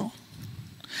supernatural.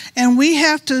 And we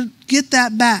have to get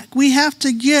that back. We have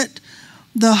to get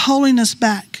the holiness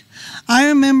back. I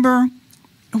remember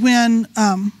when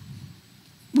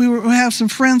we have some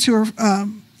friends who are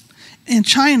in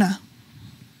China,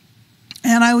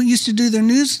 and I used to do their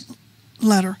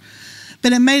newsletter.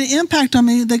 But it made an impact on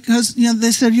me because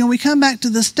they said, we come back to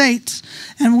the States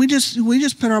and we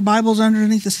just put our Bibles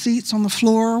underneath the seats on the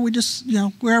floor. We just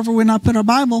wherever we not put our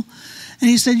Bible. And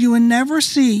he said you would never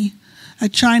see a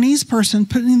Chinese person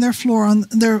putting their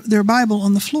Bible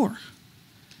on the floor,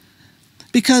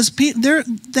 because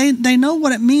they know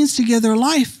what it means to give their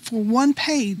life for one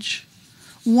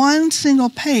single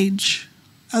page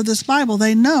of this Bible.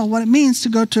 They know what it means to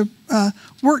go to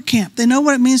work camp. They know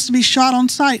what it means to be shot on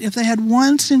sight if they had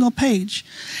one single page.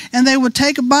 And they would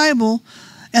take a Bible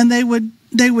and they would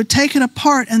take it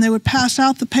apart and they would pass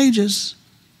out the pages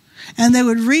and they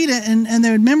would read it and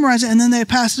they would memorize it, and then they would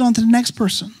pass it on to the next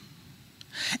person.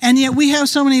 And yet we have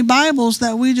so many Bibles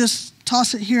that we just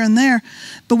toss it here and there,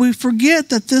 but we forget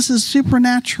that this is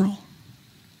supernatural.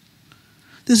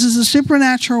 This is a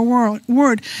supernatural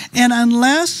word. And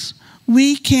unless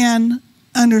we can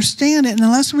understand it, and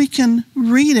unless we can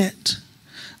read it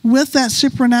with that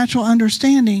supernatural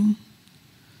understanding,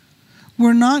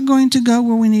 we're not going to go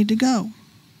where we need to go.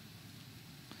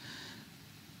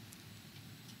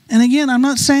 And again, I'm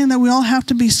not saying that we all have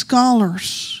to be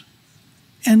scholars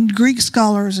and Greek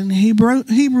scholars and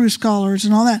Hebrew scholars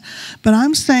and all that, but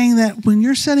I'm saying that when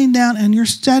you're sitting down and you're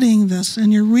studying this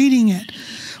and you're reading it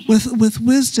with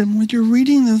wisdom, when you're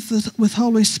reading this with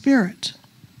Holy Spirit,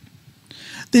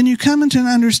 then you come into an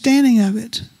understanding of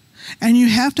it. And you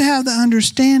have to have the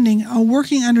understanding, a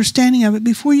working understanding of it,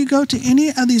 before you go to any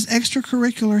of these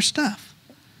extracurricular stuff.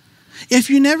 If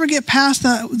you never get past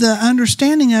the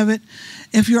understanding of it,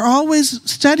 if you're always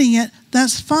studying it,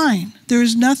 that's fine. There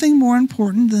is nothing more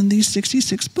important than these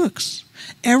 66 books.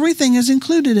 Everything is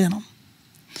included in them.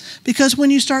 Because when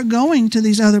you start going to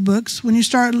these other books, when you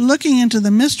start looking into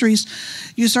the mysteries,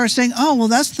 you start saying, oh, well,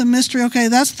 that's the mystery. Okay,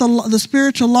 that's the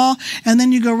spiritual law. And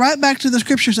then you go right back to the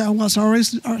scriptures. Oh, well,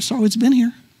 it's always been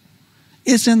here.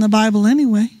 It's in the Bible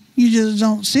anyway. You just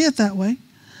don't see it that way.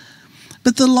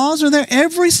 But the laws are there.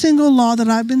 Every single law that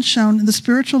I've been shown, the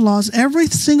spiritual laws, every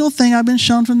single thing I've been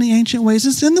shown from the ancient ways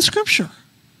is in the scripture.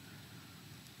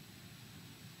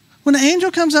 When an angel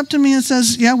comes up to me and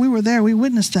says, yeah, we were there, we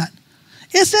witnessed that,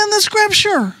 it's in the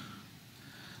scripture.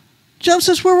 Job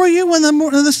says, where were you when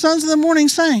the sons of the morning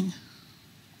sang?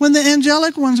 When the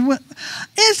angelic ones went?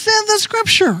 It's in the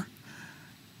scripture.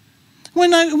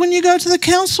 When you go to the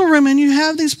council room and you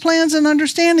have these plans and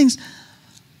understandings,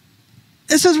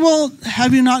 it says, well,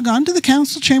 have you not gone to the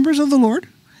council chambers of the Lord?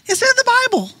 It's in the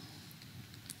Bible.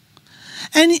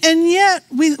 And yet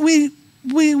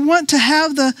we want to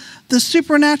have the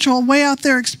supernatural way out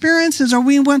there experiences, or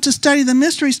we want to study the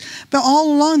mysteries, but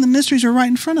all along the mysteries are right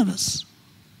in front of us.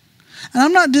 And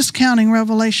I'm not discounting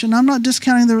revelation. I'm not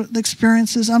discounting the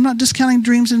experiences. I'm not discounting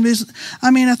dreams and visions.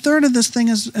 I mean, a third of this thing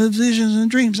is visions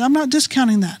and dreams. I'm not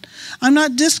discounting that. I'm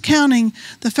not discounting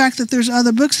the fact that there's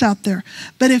other books out there.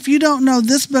 But if you don't know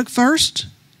this book first,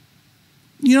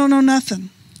 you don't know nothing.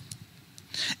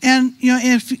 And,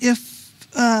 if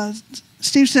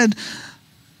Steve said,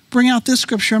 bring out this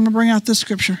scripture, I'm going to bring out this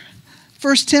scripture.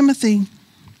 1 Timothy,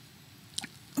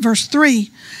 verse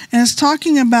 3, and it's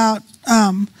talking about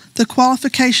the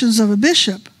qualifications of a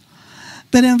bishop.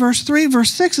 But in verse 3,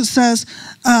 verse 6, it says,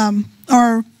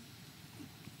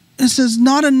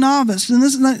 not a novice. And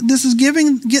this is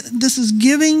giving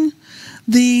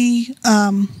the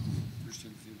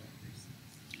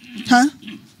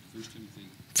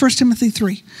 1 Timothy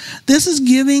 3. This is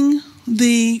giving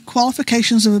the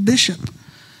qualifications of a bishop.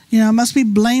 Must be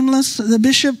blameless. The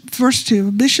bishop, verse 2,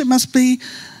 a bishop must be,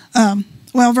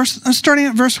 starting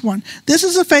at verse 1. This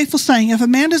is a faithful saying. If a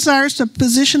man desires the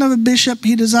position of a bishop,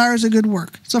 he desires a good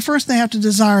work. So first they have to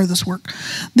desire this work.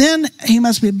 Then he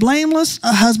must be blameless,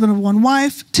 a husband of one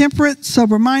wife, temperate,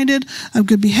 sober-minded, of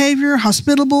good behavior,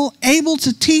 hospitable, able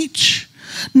to teach,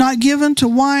 not given to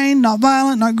wine, not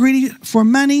violent, not greedy for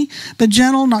money, but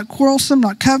gentle, not quarrelsome,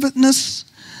 not covetous,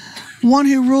 one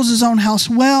who rules his own house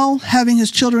well, having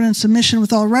his children in submission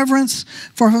with all reverence.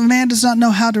 For if a man does not know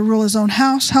how to rule his own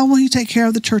house, how will he take care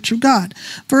of the church of God?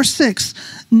 Verse 6,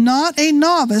 not a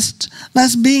novice,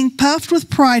 lest being puffed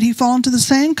with pride he fall into the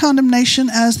same condemnation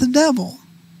as the devil.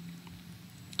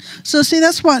 So see,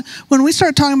 that's what, when we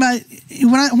start talking about,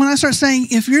 when I start saying,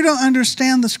 if you don't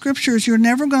understand the scriptures, you're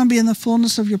never going to be in the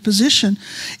fullness of your position.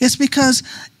 It's because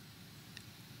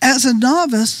as a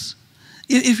novice,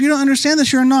 if you don't understand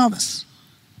this, you're a novice.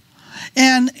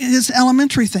 And it's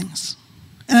elementary things.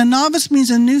 And a novice means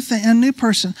a new thing, a new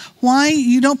person. Why?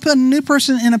 You don't put a new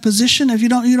person in a position if you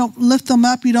don't lift them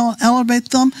up, you don't elevate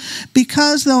them,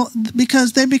 because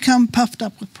they become puffed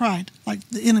up with pride, like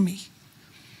the enemy.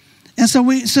 And so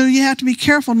you have to be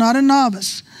careful, not a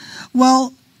novice.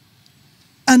 Well,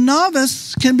 a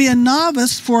novice can be a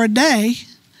novice for a day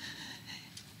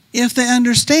if they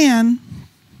understand,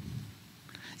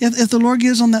 if the Lord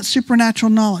gives them that supernatural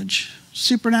knowledge,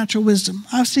 supernatural wisdom.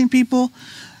 I've seen people,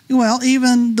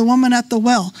 even the woman at the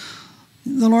well,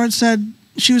 the Lord said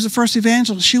she was the first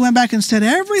evangelist. She went back and said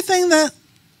everything that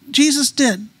Jesus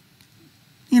did.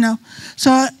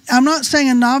 So I'm not saying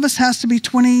a novice has to be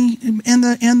 20 in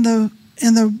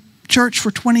the church for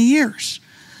 20 years.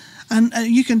 And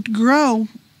you can grow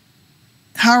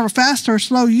however fast or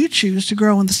slow you choose to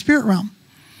grow in the spirit realm.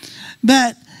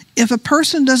 But if a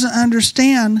person doesn't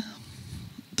understand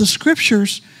the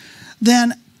scriptures,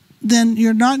 then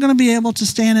you're not going to be able to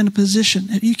stand in a position.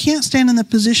 You can't stand in the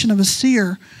position of a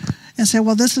seer and say,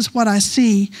 well, this is what I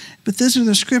see, but these are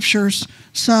the scriptures,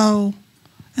 so,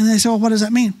 and they say, well, what does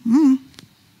that mean?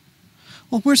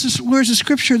 Well, where's the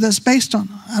scripture that's based on?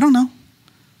 I don't know.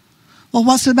 Well,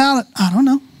 what's about it? I don't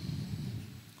know.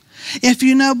 If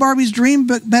you know Barbie's dream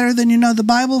book better than you know the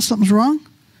Bible, something's wrong,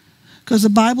 because the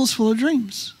Bible's full of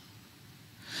dreams.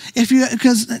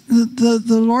 Because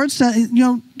the Lord said,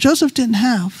 Joseph didn't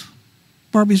have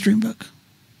Barbie's dream book,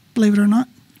 believe it or not.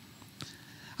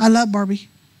 I love Barbie,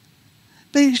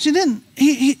 but she didn't.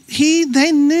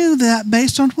 They knew that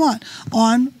based on what?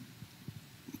 On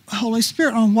Holy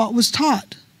Spirit, on what was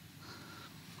taught.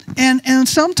 And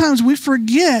sometimes we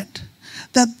forget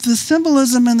that the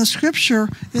symbolism in the scripture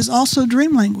is also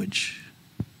dream language.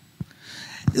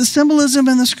 The symbolism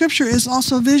in the scripture is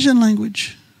also vision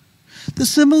language. The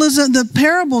symbolism, the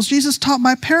parables, Jesus taught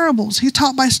by parables. He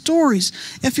taught by stories.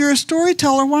 If you're a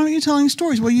storyteller, why aren't you telling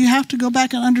stories? Well, you have to go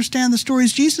back and understand the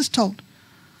stories Jesus told.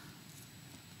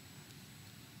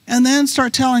 And then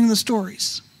start telling the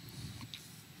stories.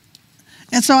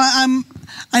 And so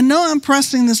I know I'm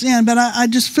pressing this in, but I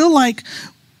just feel like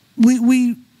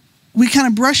we kind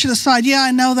of brush it aside. Yeah,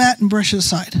 I know that, and brush it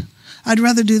aside. I'd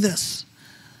rather do this.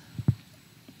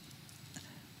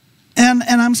 And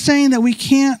I'm saying that we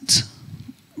can't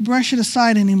brush it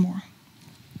aside anymore.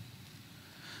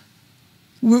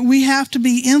 We have to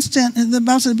be instant. The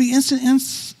Bible says be instant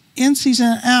in season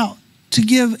and out to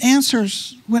give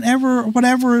answers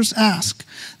whatever is asked.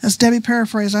 That's Debbie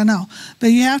paraphrase, I know. But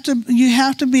you have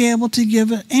to be able to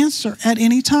give an answer at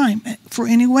any time for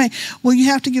any way. Well, you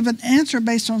have to give an answer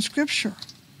based on Scripture.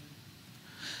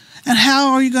 And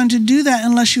how are you going to do that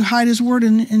unless you hide His Word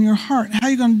in your heart? How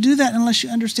are you going to do that unless you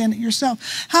understand it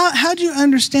yourself? How do you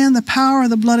understand the power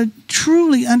of the blood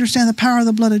truly understand the power of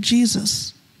the blood of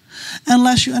Jesus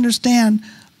unless you understand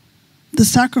the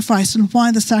sacrifice and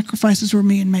why the sacrifices were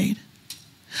being made?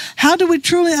 How do we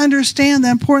truly understand the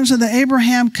importance of the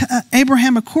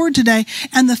Abraham Accord today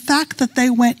and the fact that they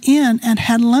went in and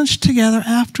had lunch together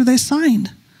after they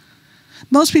signed?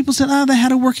 Most people said, they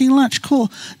had a working lunch.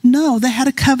 Cool. No, they had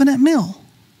a covenant meal.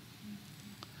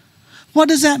 What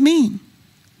does that mean?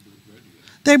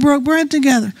 They broke bread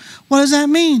together. What does that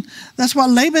mean? That's what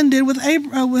Laban did with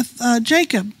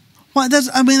Jacob. Over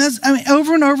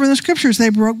and over in the scriptures, they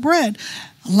broke bread.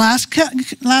 Last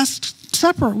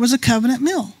Supper was a covenant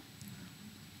meal.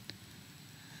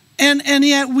 And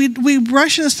yet we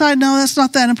brush it aside. No, that's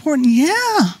not that important.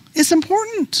 Yeah, it's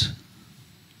important.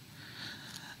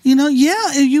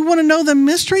 If you want to know the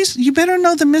mysteries, you better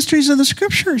know the mysteries of the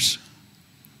scriptures.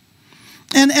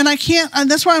 And I can't.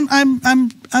 That's why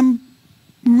I'm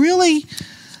really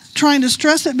trying to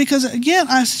stress it, because again,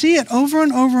 I see it over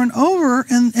and over and over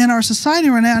in our society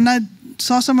right now. And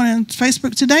saw someone on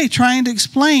Facebook today trying to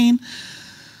explain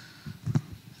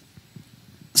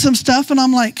some stuff, and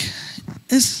I'm like,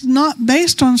 it's not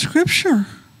based on Scripture.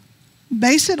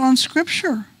 Base it on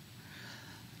Scripture.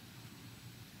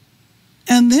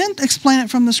 And then explain it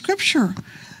from the Scripture.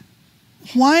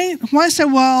 Why say,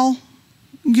 well,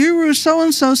 Guru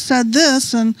so-and-so said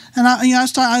this, and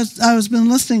I was been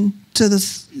listening to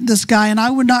this guy, and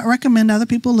I would not recommend other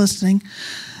people listening.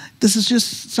 This is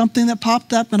just something that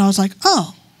popped up, and I was like,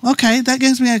 oh, okay, that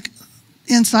gives me an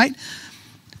insight.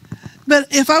 But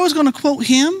if I was going to quote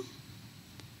him,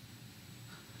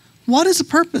 what is the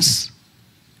purpose?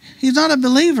 He's not a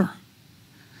believer.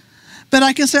 But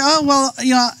I can say, oh, well,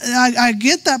 I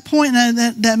get that point, and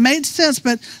that made sense,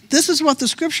 but this is what the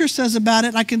Scripture says about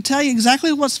it. I can tell you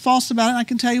exactly what's false about it, and I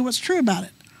can tell you what's true about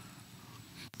it.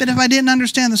 But if I didn't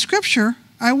understand the Scripture,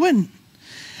 I wouldn't.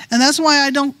 And that's why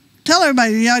I don't tell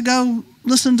everybody, go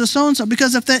listen to so-and-so,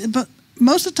 because but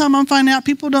most of the time I'm finding out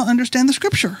people don't understand the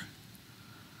Scripture.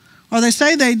 Or they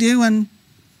say they do, and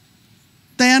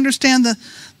they understand the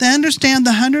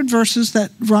 100 verses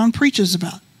that Ron preaches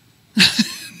about.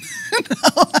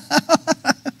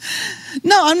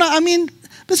 No, I'm not. I mean,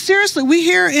 but seriously, we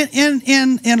hear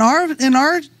in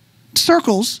our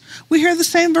circles, we hear the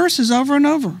same verses over and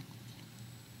over.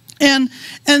 And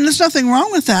there's nothing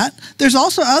wrong with that. There's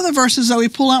also other verses that we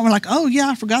pull out and we're like, oh yeah,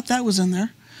 I forgot that was in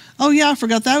there. Oh yeah, I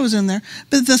forgot that was in there.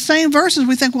 But the same verses,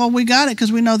 we think, well, we got it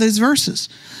because we know these verses.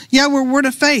 Yeah, we're Word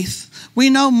of Faith. We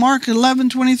know Mark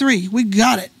 11:23. We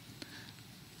got it.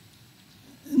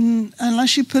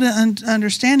 Unless you put it in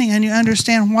understanding and you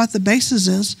understand what the basis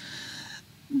is,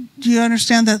 do you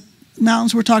understand that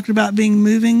mountains were talking about being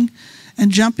moving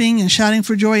and jumping and shouting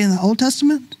for joy in the Old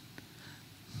Testament?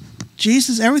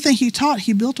 Jesus, everything he taught,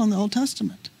 he built on the Old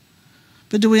Testament.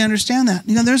 But do we understand that?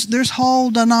 There's whole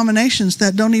denominations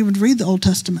that don't even read the Old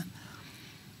Testament.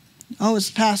 Oh, it's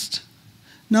past.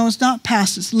 No, it's not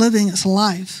past. It's living. It's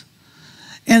alive.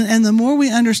 And the more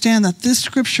we understand that this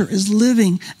Scripture is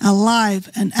living, alive,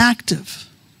 and active,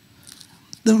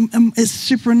 it's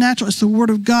supernatural. It's the Word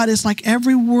of God. It's like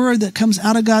every word that comes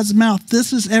out of God's mouth.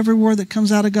 This is every word that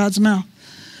comes out of God's mouth.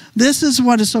 This is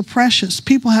what is so precious.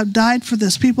 People have died for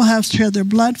this. People have shed their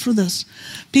blood for this.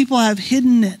 People have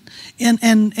hidden it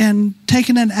and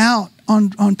taken it out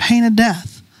on pain of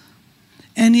death.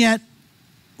 And yet,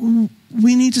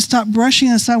 we need to stop brushing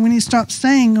it aside. We need to stop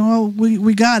saying, oh,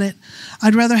 we got it.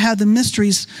 I'd rather have the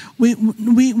mysteries. We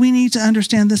need to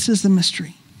understand this is the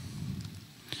mystery.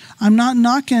 I'm not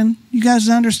knocking. You guys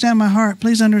understand my heart.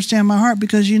 Please understand my heart,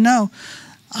 because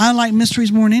I like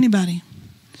mysteries more than anybody.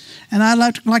 And I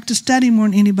like to study more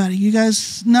than anybody. You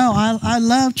guys know I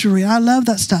love to read. I love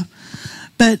that stuff.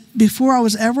 But before I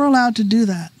was ever allowed to do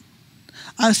that,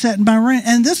 I sat in my room.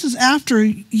 And this is after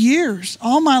years,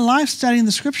 all my life studying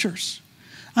the Scriptures.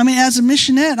 I mean, as a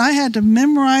missionette, I had to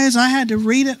memorize. I had to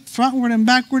read it frontward and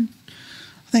backward,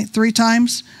 I think 3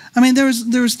 times. I mean, there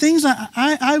was things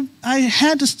I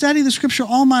had to study the Scripture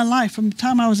all my life from the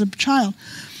time I was a child.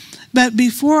 But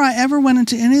before I ever went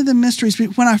into any of the mysteries,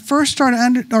 when I first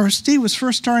started Steve was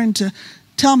first starting to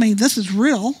tell me this is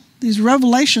real, these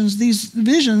revelations, these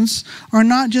visions are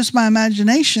not just my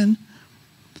imagination.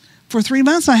 For 3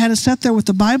 months, I had to sit there with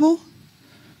the Bible,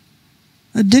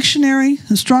 a dictionary,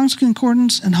 the Strong's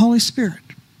Concordance, and Holy Spirit,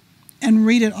 and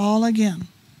read it all again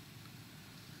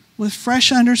with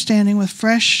fresh understanding, with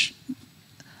fresh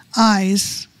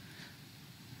eyes,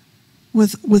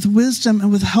 with wisdom,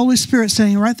 and with the Holy Spirit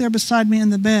sitting right there beside me in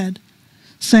the bed,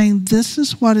 saying, this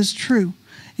is what is true.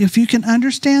 If you can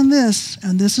understand this,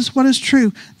 and this is what is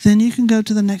true, then you can go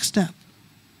to the next step.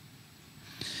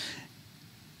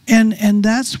 And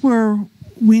that's where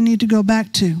we need to go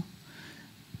back to.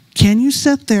 Can you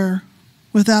sit there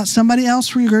without somebody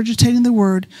else regurgitating the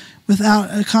Word, without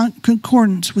a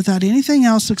concordance, without anything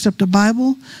else except a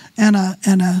Bible and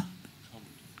a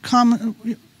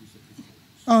common...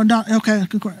 Oh, not okay.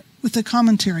 With the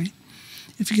commentary,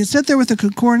 if you can sit there with a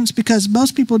concordance, because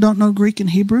most people don't know Greek and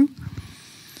Hebrew,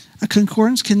 a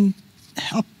concordance can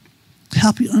help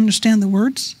you understand the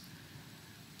words.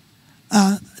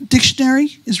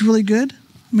 Dictionary is really good.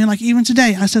 I mean, like even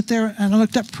today, I sat there and I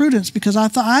looked up prudence because I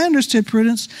thought I understood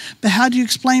prudence, but how do you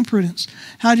explain prudence?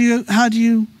 How do you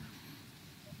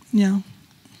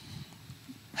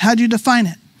define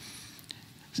it?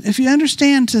 If you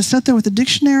understand to sit there with the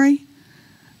dictionary,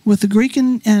 with the Greek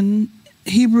and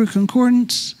Hebrew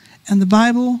concordance, and the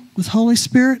Bible with Holy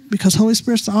Spirit, because Holy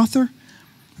Spirit's the author,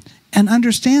 and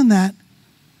understand that,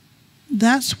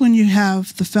 that's when you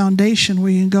have the foundation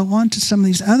where you can go on to some of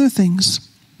these other things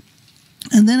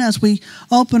And then as we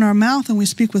open our mouth and we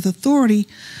speak with authority,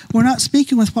 we're not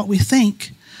speaking with what we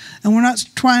think. And we're not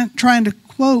trying to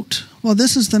quote, well,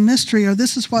 this is the mystery, or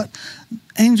this is what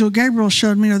Angel Gabriel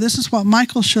showed me, or this is what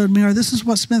Michael showed me, or this is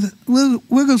what Smith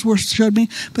Wigglesworth showed me,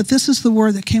 but this is the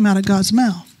word that came out of God's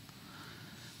mouth.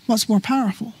 What's more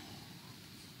powerful?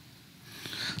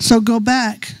 So go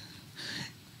back.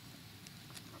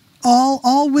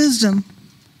 All wisdom,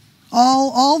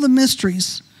 all the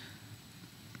mysteries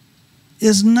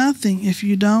is nothing if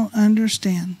you don't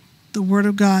understand the Word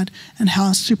of God and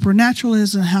how supernatural it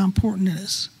is and how important it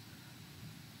is.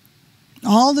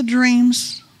 All the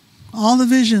dreams, all the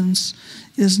visions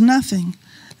is nothing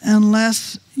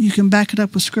unless you can back it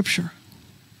up with Scripture.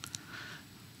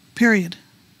 Period.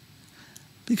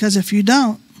 Because if you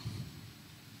don't,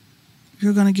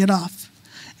 you're going to get off.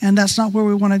 And that's not where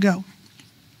we want to go.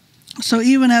 So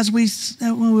even as we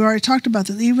already talked about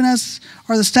that, even as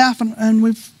are the staff, and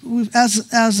we've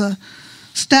as a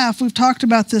staff, we've talked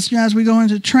about this, as we go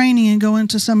into training and go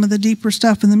into some of the deeper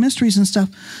stuff and the mysteries and stuff,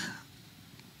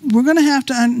 we're going to have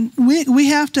to, we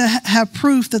have to have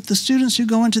proof that the students who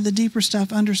go into the deeper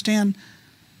stuff understand,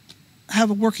 have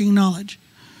a working knowledge.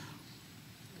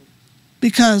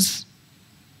 Because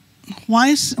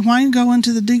why go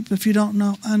into the deep if you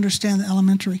don't understand the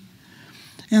elementary?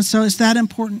 And so it's that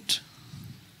important.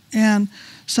 And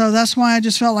so that's why I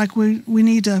just felt like we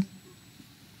need to,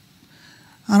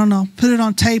 I don't know, put it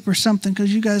on tape or something,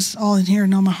 because you guys all in here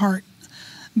know my heart.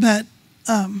 But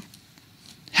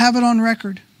have it on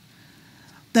record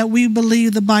that we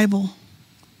believe the Bible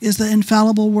is the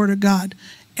infallible Word of God.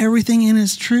 Everything in it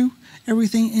is true.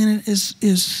 Everything in it is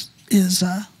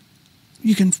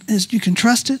you can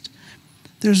trust it.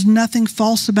 There's nothing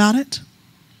false about it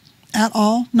at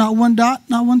all. Not one dot,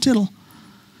 not one tittle.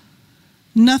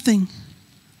 Nothing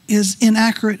is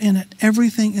inaccurate in it.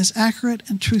 Everything is accurate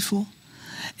and truthful.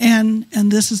 And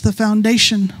this is the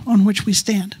foundation on which we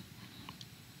stand.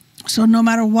 So no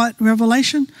matter what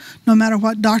revelation, no matter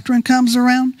what doctrine comes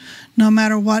around, no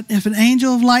matter what, if an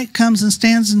angel of light comes and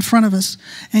stands in front of us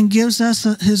and gives us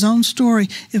his own story,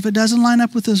 if it doesn't line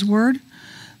up with his word,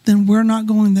 then we're not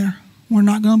going there. We're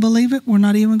not going to believe it. We're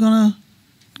not even going to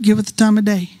give it the time of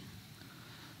day.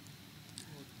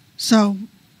 So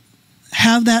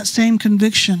have that same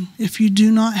conviction. If you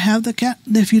do not have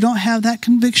if you don't have that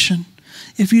conviction,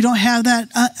 if you don't have that,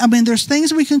 there's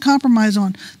things we can compromise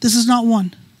on. This is not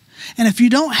one. And if you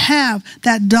don't have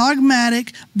that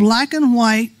dogmatic, black and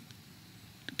white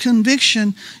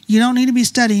conviction, you don't need to be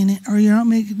studying it, or you don't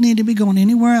need to be going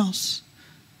anywhere else.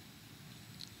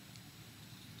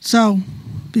 So,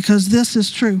 because this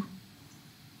is true.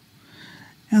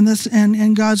 And this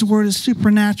and God's word is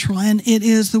supernatural, and it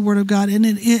is the word of God. And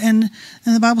and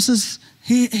the Bible says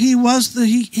he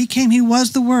came, he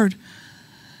was the word.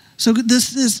 So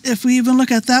this is, if we even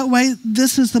look at it that way,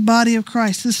 this is the body of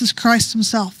Christ. This is Christ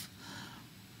himself.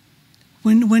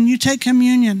 When you take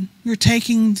communion, you're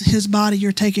taking his body,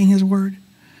 you're taking his word.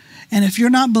 And if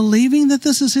you're not believing that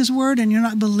this is his word, and you're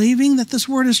not believing that this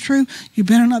word is true, you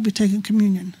better not be taking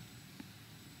communion.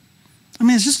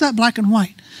 It's just that black and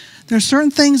white. There's certain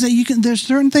things that you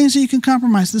can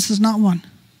compromise. This is not one.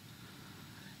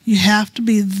 You have to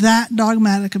be that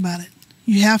dogmatic about it.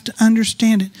 You have to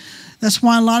understand it. That's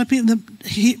why a lot of people,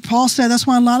 Paul said, that's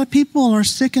why a lot of people are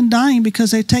sick and dying,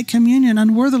 because they take communion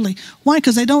unworthily. Why?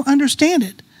 Because they don't understand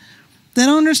it. They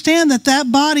don't understand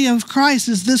that body of Christ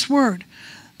is this word.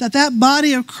 That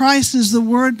body of Christ is the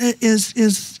word, is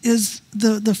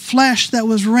the flesh that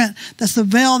was rent. That's the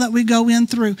veil that we go in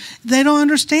through. They don't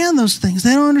understand those things.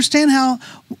 They don't understand how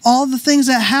all the things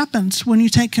that happens when you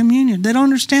take communion. They don't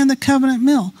understand the covenant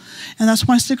meal. And that's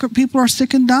why people are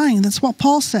sick and dying. That's what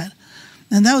Paul said.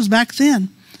 And that was back then.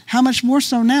 How much more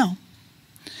so now?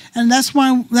 And that's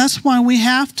why we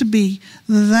have to be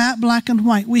that black and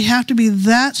white. We have to be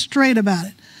that straight about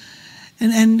it.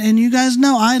 And you guys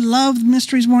know I love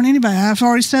mysteries more than anybody. I've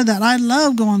already said that. I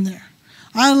love going there.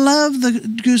 I love the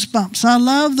goosebumps. I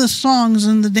love the songs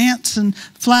and the dance and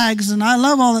flags, and I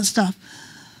love all that stuff.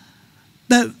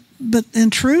 But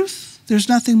in truth, there's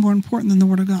nothing more important than the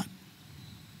Word of God.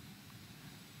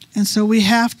 And so we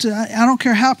have to, I don't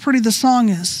care how pretty the song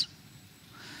is.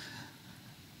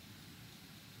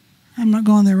 I'm not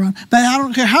going there, Ron. But I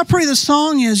don't care how pretty the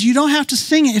song is, you don't have to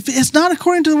sing it. If it's not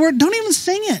according to the Word, don't even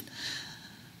sing it.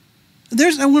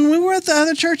 When we were at the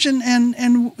other church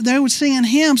and they would sing in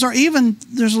hymns, or even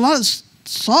there's a lot of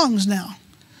songs now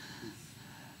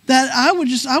that I would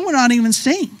not even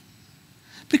sing,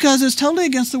 because it's totally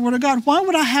against the Word of God. Why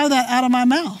would I have that out of my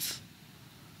mouth?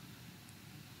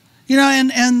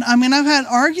 And I've had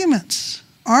arguments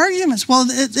Arguments. Well,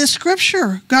 it's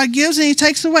Scripture. God gives and He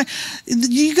takes away.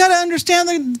 You got to understand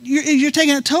that you're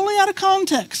taking it totally out of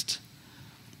context.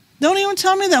 Don't even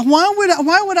tell me that.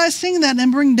 Why would I sing that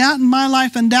and bring doubt in my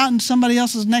life and doubt in somebody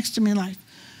else's next to me life?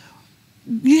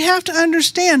 You have to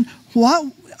understand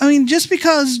just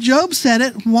because Job said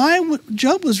it,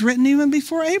 Job was written even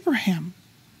before Abraham,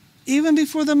 even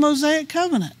before the Mosaic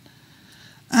covenant.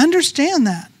 Understand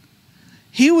that.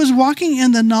 He was walking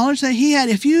in the knowledge that he had.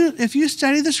 If you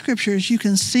study the Scriptures, you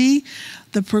can see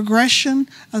the progression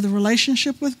of the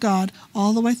relationship with God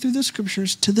all the way through the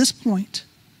Scriptures to this point.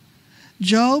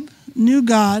 Job knew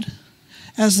God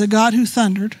as the God who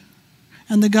thundered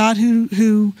and the God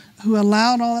who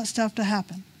allowed all that stuff to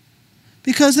happen.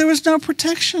 Because there was no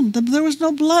protection. There was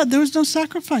no blood. There was no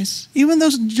sacrifice. Even though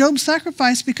Job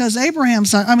sacrificed because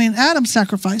Adam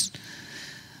sacrificed,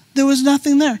 there was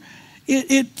nothing there.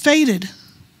 It faded.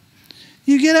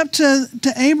 You get up to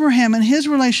Abraham and his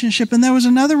relationship, and there was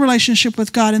another relationship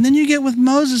with God. And then you get with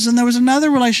Moses, and there was another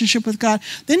relationship with God.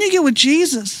 Then you get with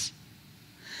Jesus.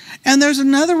 And there's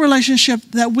another relationship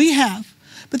that we have.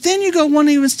 But then you go one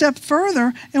even step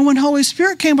further, and when Holy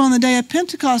Spirit came on the day of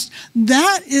Pentecost,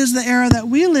 that is the era that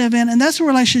we live in, and that's a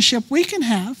relationship we can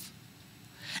have.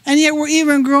 And yet we're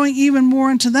even growing even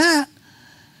more into that.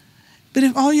 But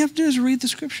if all you have to do is read the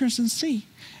Scriptures and see,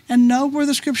 and know where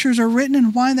the Scriptures are written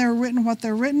and why they're written, what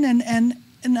they're written, and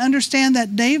understand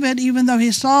that David, even though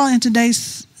he saw in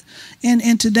today's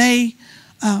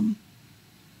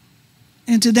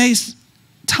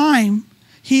time,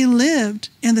 he lived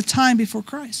in the time before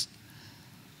Christ.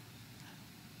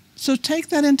 So take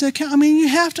that into account. You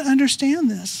have to understand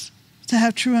this to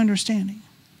have true understanding.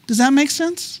 Does that make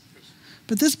sense?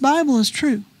 But this Bible is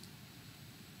true.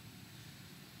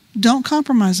 Don't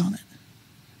compromise on it.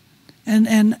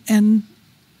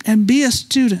 And be a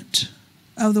student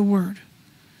of the Word.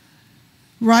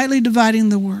 Rightly dividing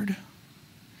the Word.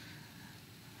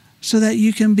 So that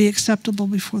you can be acceptable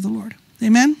before the Lord.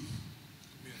 Amen?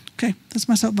 Okay, that's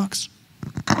my soapbox.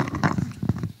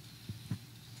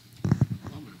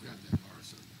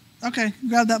 Okay,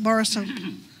 grab that bar of soap.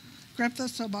 Grab that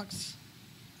soapbox.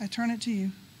 I turn it to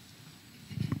you.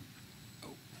 Oh,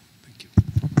 thank you.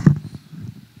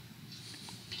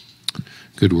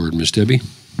 Good word, Miss Debbie.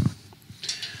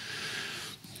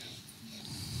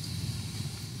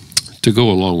 To go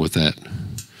along with that,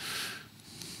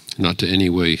 not to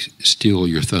any way steal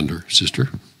your thunder, sister.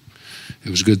 It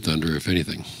was good thunder, if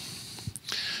anything.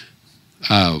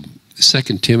 2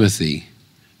 Timothy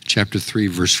chapter 3,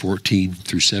 verse 14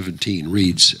 through 17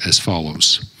 reads as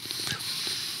follows.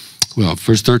 Well,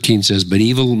 verse 13 says, "But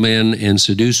evil men and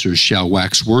seducers shall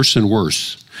wax worse and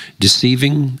worse,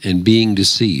 deceiving and being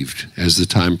deceived as the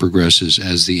time progresses,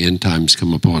 as the end times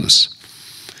come upon us.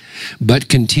 But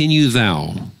continue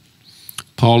thou."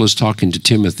 Paul is talking to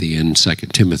Timothy in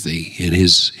 2 Timothy, and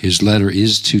his letter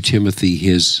is to Timothy,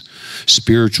 his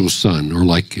spiritual son, or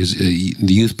like the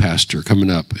youth pastor coming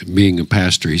up, being a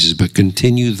pastor. He says, "But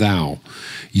continue thou."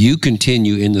 You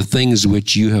continue in the things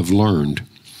which you have learned,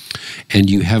 and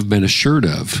you have been assured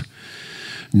of,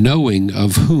 knowing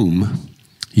of whom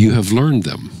you have learned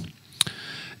them.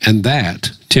 And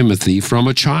that, Timothy, from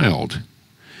a child,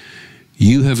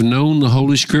 you have known the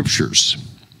Holy Scriptures,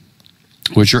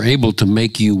 which are able to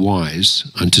make you wise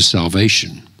unto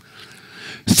salvation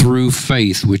through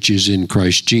faith which is in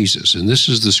Christ Jesus. And this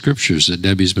is the Scriptures that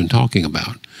Debbie's been talking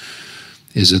about,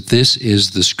 is that this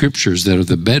is the Scriptures that are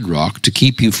the bedrock to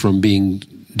keep you from being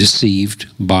deceived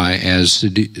by as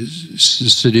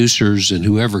seducers and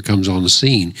whoever comes on the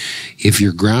scene. If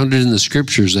you're grounded in the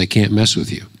Scriptures, they can't mess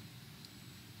with you.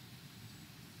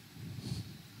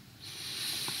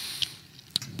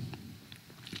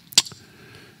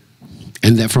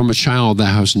 And that from a child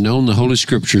thou hast known the Holy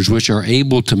Scriptures, which are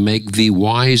able to make thee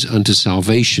wise unto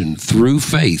salvation through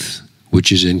faith,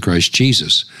 which is in Christ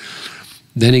Jesus.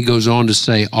 Then he goes on to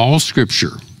say, all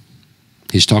Scripture.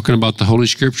 He's talking about the Holy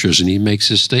Scriptures, and he makes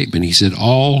this statement. He said,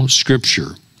 all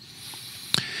Scripture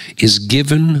is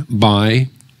given by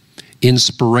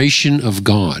inspiration of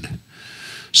God.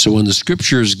 So when the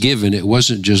Scripture is given, it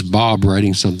wasn't just Bob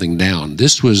writing something down.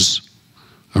 This was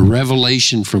a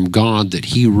revelation from God that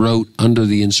he wrote under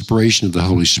the inspiration of the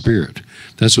Holy Spirit.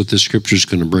 That's what this Scripture is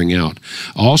going to bring out.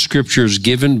 All Scripture is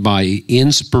given by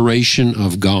inspiration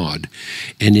of God,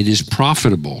 and it is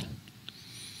profitable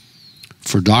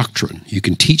for doctrine. You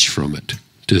can teach from it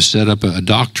to set up a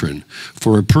doctrine.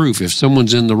 For a proof, if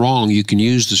someone's in the wrong, you can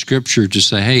use the Scripture to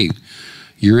say, hey,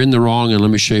 you're in the wrong, and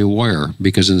let me show you where.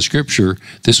 Because in the Scripture,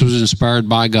 this was inspired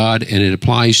by God, and it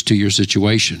applies to your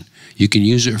situation. You can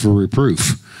use it for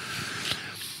reproof,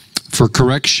 for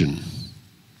correction,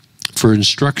 for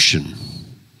instruction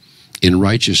in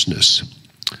righteousness,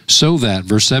 so that,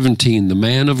 verse 17, the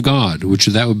man of God, which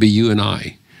that would be you and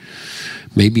I,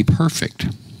 may be perfect.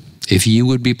 If you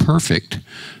would be perfect,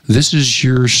 this is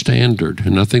your standard.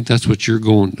 And I think that's what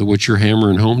you're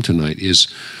hammering home tonight is,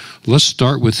 let's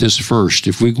start with this first.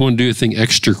 If we want to do anything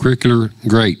extracurricular,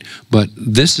 great. But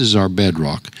this is our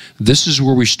bedrock. This is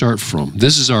where we start from.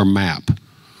 This is our map.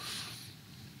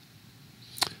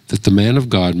 That the man of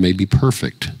God may be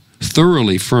perfect,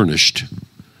 thoroughly furnished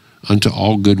unto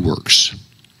all good works.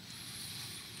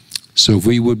 So if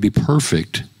we would be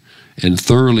perfect and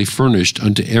thoroughly furnished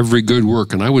unto every good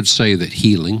work, and I would say that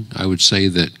healing, I would say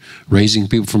that raising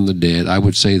people from the dead, I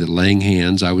would say that laying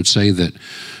hands, I would say that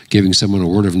giving someone a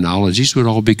word of knowledge, these would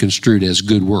all be construed as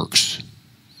good works.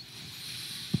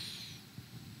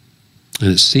 And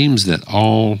it seems that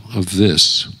all of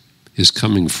this is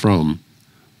coming from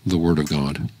the Word of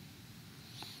God.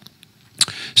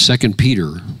 2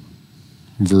 Peter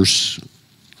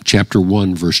chapter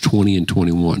 1, verse 20 and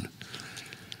 21.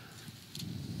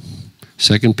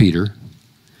 2 Peter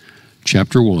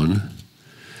chapter 1,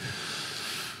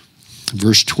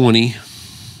 verse 20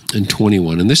 and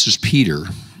 21. And this is Peter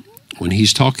when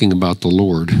he's talking about the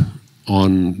Lord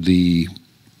on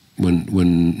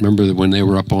remember when they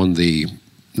were up on the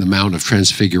Mount of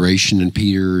Transfiguration, and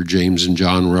Peter, James, and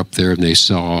John were up there, and they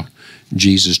saw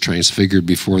Jesus transfigured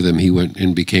before them. He went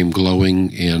and became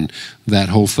glowing, and that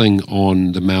whole thing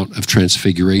on the Mount of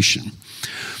Transfiguration.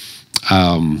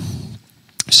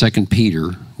 2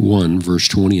 Peter 1, verse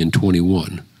 20 and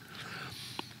 21.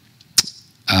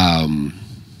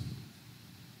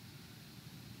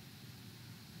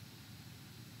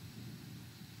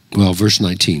 Verse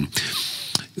 19.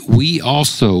 We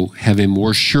also have a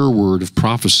more sure word of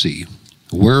prophecy,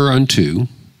 whereunto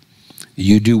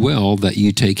you do well that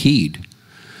you take heed,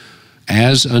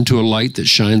 as unto a light that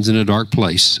shines in a dark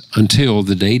place, until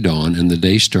the day dawn and the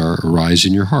day star arise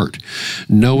in your heart.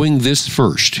 Knowing this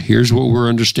first, here's what we're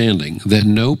understanding, that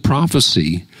no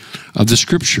prophecy of the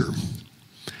Scripture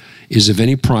is of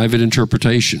any private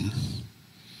interpretation.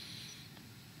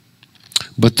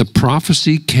 But the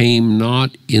prophecy came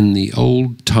not in the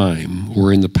old time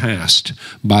or in the past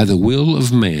by the will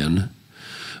of man,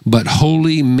 but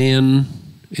holy men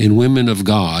and women of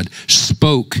God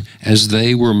spoke as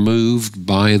they were moved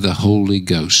by the Holy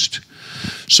Ghost.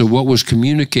 So what was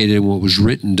communicated and what was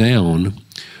written down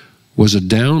was a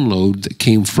download that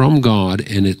came from God,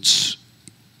 and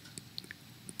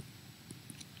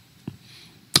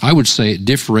I would say it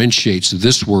differentiates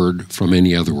this word from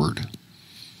any other word.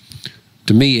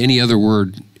 To me, any other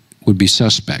word would be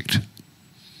suspect.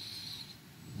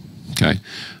 Okay?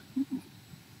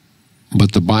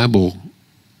 But the Bible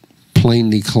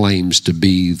plainly claims to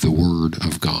be the Word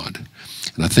of God.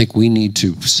 And I think we need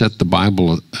to set the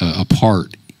Bible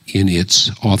apart in its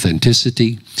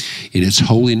authenticity, in its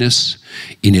holiness,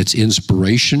 in its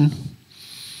inspiration,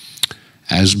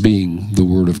 as being the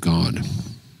Word of God.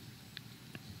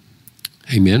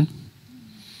 Amen?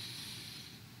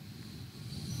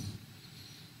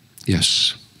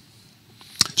 Yes.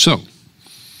 So,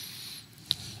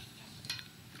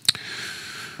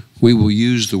 we will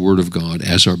use the Word of God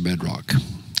as our bedrock.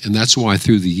 And that's why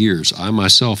through the years, I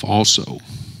myself also,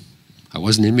 I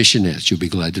wasn't in missionettes, you'll be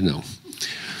glad to know.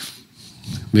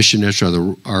 Missionettes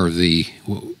are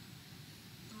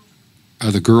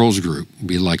the girls group,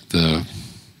 be like the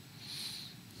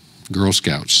Girl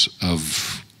Scouts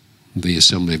of the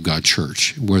Assembly of God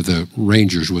Church, where the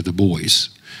Rangers were the boys.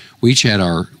 We each had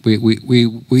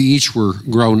we each were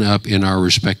grown up in our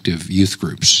respective youth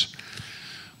groups.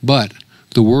 But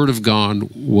the Word of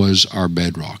God was our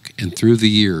bedrock, and through the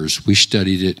years we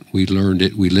studied it, we learned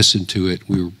it, we listened to it,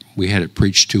 we had it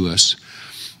preached to us,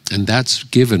 and that's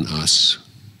given us,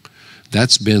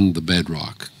 that's been the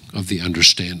bedrock of the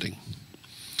understanding.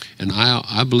 And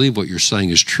I believe what you're saying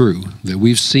is true, that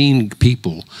we've seen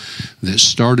people that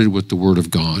started with the Word of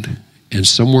God, and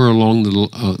somewhere along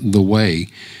the way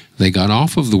they got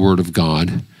off of the Word of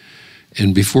God,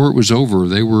 and before it was over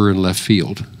they were in left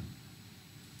field.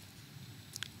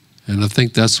 And I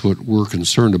think that's what we're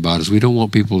concerned about, is we don't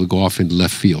want people to go off into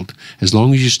left field. As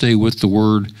long as you stay with the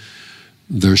Word,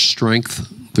 there's strength,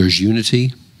 there's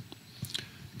unity,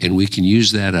 and we can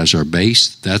use that as our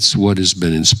base. That's what has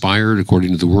been inspired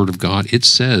according to the Word of God. It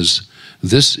says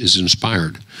this is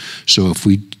inspired. So if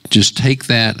we just take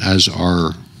that as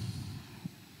our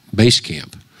base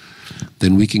camp,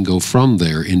 then we can go from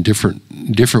there in different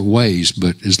ways.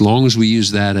 But as long as we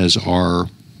use that as our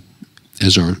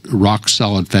rock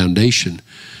solid foundation,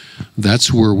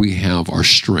 that's where we have our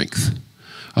strength.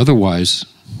 Otherwise,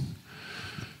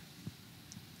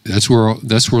 that's where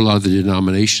a lot of the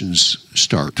denominations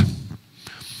start.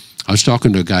 I was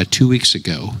talking to a guy 2 weeks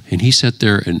ago, and he sat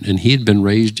there, and he had been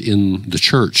raised in the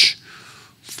church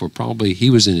for probably, he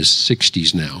was in his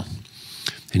 60s now.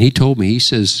 And he told me, he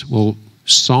says, well,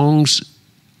 songs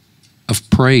of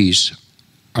praise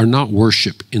are not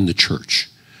worship in the church.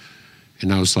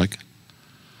 And I was like,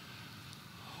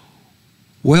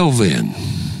 well then,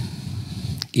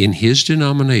 in his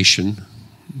denomination,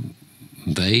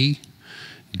 they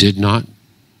did not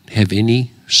have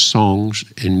any songs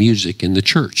and music in the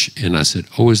church. And I said,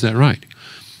 oh, is that right?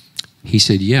 He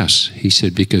said, yes. He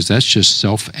said, because that's just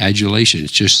self-adulation.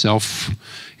 It's just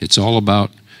it's all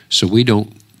about, so we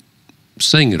don't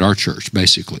sing at our church,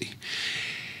 basically.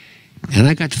 And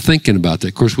I got to thinking about that.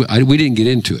 Of course, we didn't get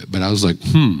into it, but I was like,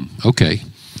 okay.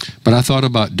 But I thought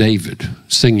about David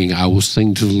singing, I will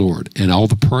sing to the Lord, and all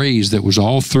the praise that was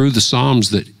all through the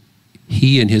Psalms that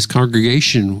he and his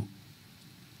congregation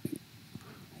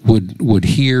would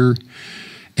hear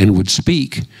and would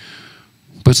speak.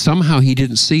 But somehow he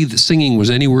didn't see that singing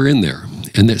was anywhere in there,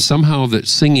 and that somehow that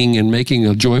singing and making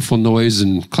a joyful noise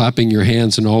and clapping your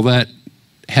hands and all that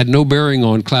had no bearing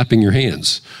on clapping your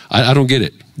hands. I don't get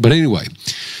it. But anyway,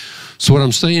 so what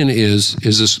I'm saying is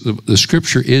this, the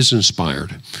scripture is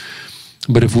inspired.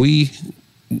 But if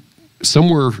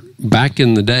somewhere back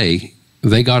in the day,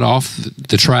 they got off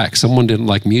the track. Someone didn't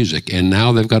like music, and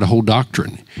now they've got a whole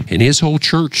doctrine. And his whole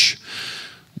church,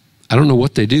 I don't know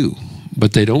what they do,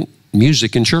 but they don't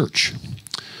music in church.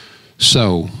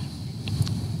 So,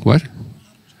 what?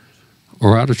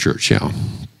 Or out of church, yeah.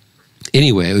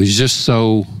 Anyway, it was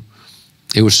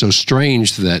so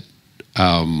strange that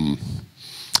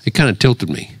it kind of tilted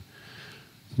me.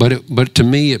 But to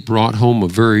me, it brought home a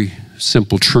very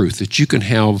simple truth, that you can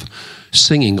have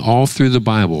singing all through the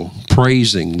Bible,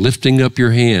 praising, lifting up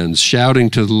your hands, shouting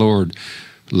to the Lord,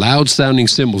 loud-sounding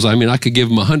cymbals. I mean, I could give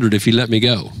him 100 if he let me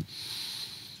go.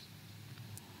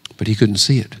 But he couldn't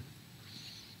see it,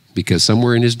 because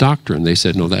somewhere in his doctrine, they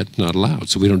said, no, that's not allowed,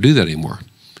 so we don't do that anymore.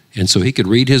 And so he could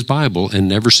read his Bible and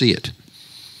never see it.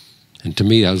 And to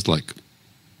me, I was like,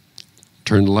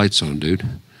 turn the lights on, dude.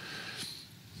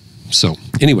 So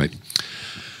anyway,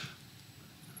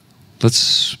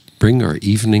 let's bring our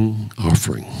evening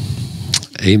offering.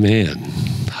 Amen.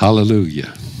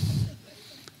 Hallelujah.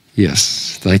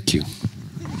 Yes, thank you.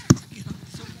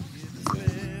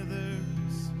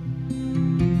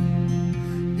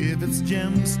 If it's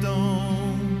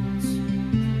gemstones,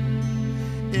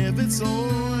 if it's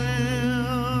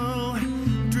oil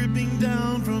dripping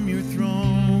down from your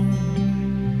throne,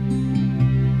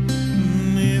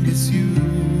 if it's you,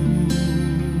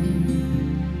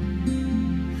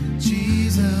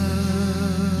 Jesus,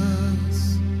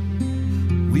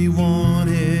 we want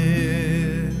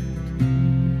it.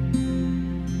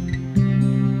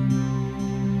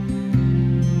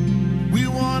 We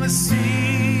want to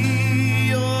see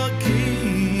your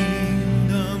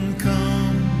kingdom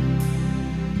come.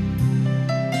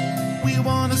 We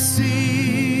want to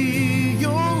see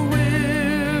your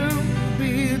will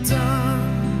be done.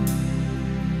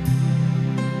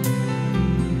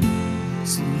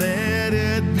 So let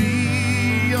it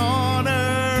be on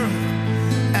earth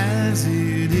as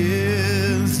it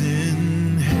is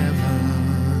in heaven.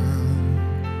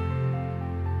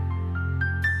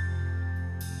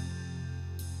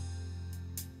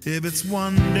 If it's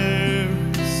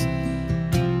wonders,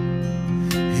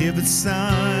 if it's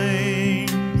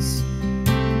signs,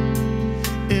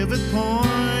 if it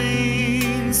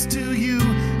points to you,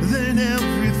 then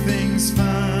everything's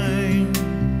fine.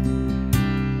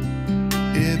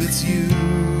 If it's you,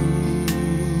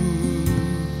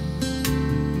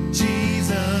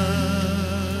 Jesus,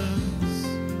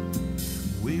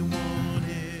 we want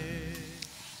it.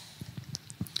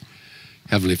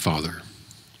 Heavenly Father,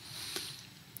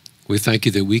 we thank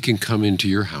you that we can come into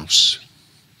your house.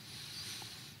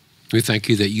 We thank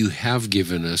you that you have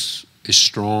given us a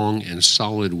strong and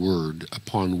solid word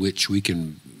upon which we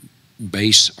can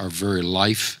base our very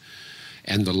life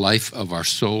and the life of our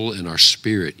soul and our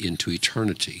spirit into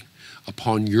eternity,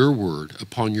 upon your word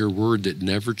that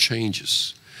never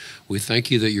changes. We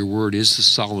thank you that your word is the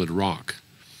solid rock.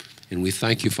 And we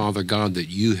thank you, Father God, that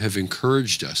you have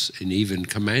encouraged us and even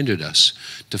commanded us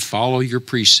to follow your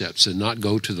precepts and not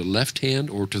go to the left hand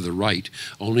or to the right,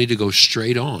 only to go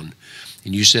straight on.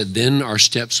 And you said then our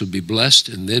steps would be blessed,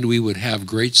 and then we would have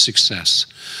great success.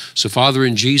 So, Father,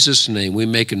 in Jesus' name, we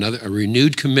make a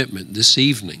renewed commitment this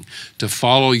evening to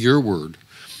follow your word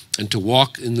and to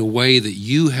walk in the way that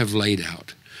you have laid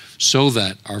out, so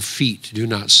that our feet do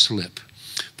not slip.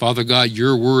 Father God,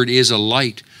 your word is a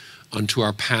light unto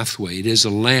our pathway. It is a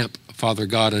lamp Father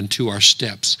God, unto our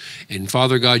steps. And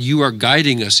Father God, you are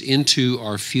guiding us into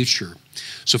our future.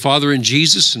 So Father, in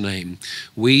Jesus' name,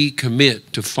 we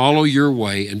commit to follow your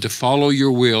way and to follow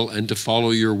your will and to follow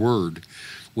your word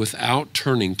without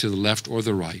turning to the left or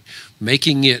the right,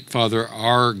 making it, Father,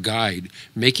 our guide,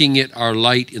 making it our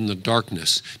light in the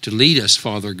darkness to lead us,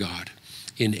 Father God,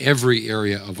 in every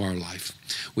area of our life.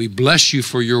 We bless you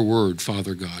for your word,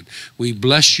 Father God. We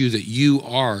bless you that you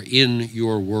are in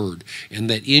your word, and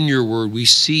that in your word we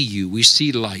see you, we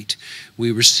see light,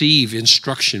 we receive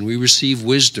instruction, we receive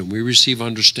wisdom, we receive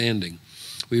understanding,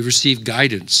 we receive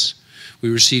guidance, we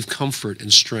receive comfort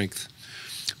and strength.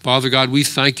 Father God, we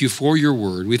thank you for your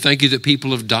word. We thank you that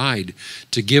people have died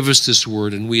to give us this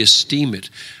word, and we esteem it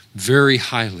very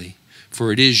highly,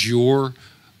 for it is your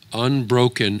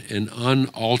unbroken and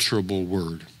unalterable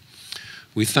word.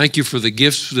 We thank you for the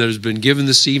gifts that has been given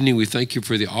this evening. We thank you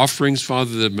for the offerings,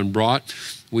 Father, that have been brought.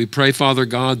 We pray, Father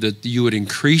God, that you would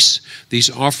increase these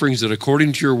offerings, that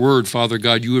according to your word, Father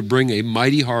God, you would bring a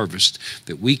mighty harvest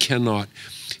that we cannot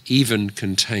even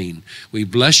contain. We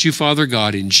bless you, Father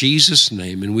God, in Jesus'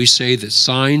 name, and we say that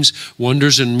signs,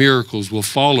 wonders, and miracles will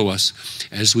follow us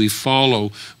as we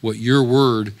follow what your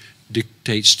word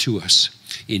dictates to us.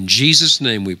 In Jesus'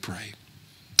 name we pray.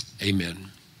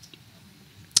 Amen.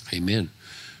 Amen.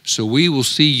 So we will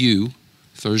see you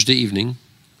Thursday evening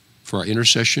for our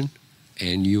intercession,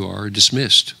 and you are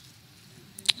dismissed.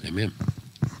 Amen.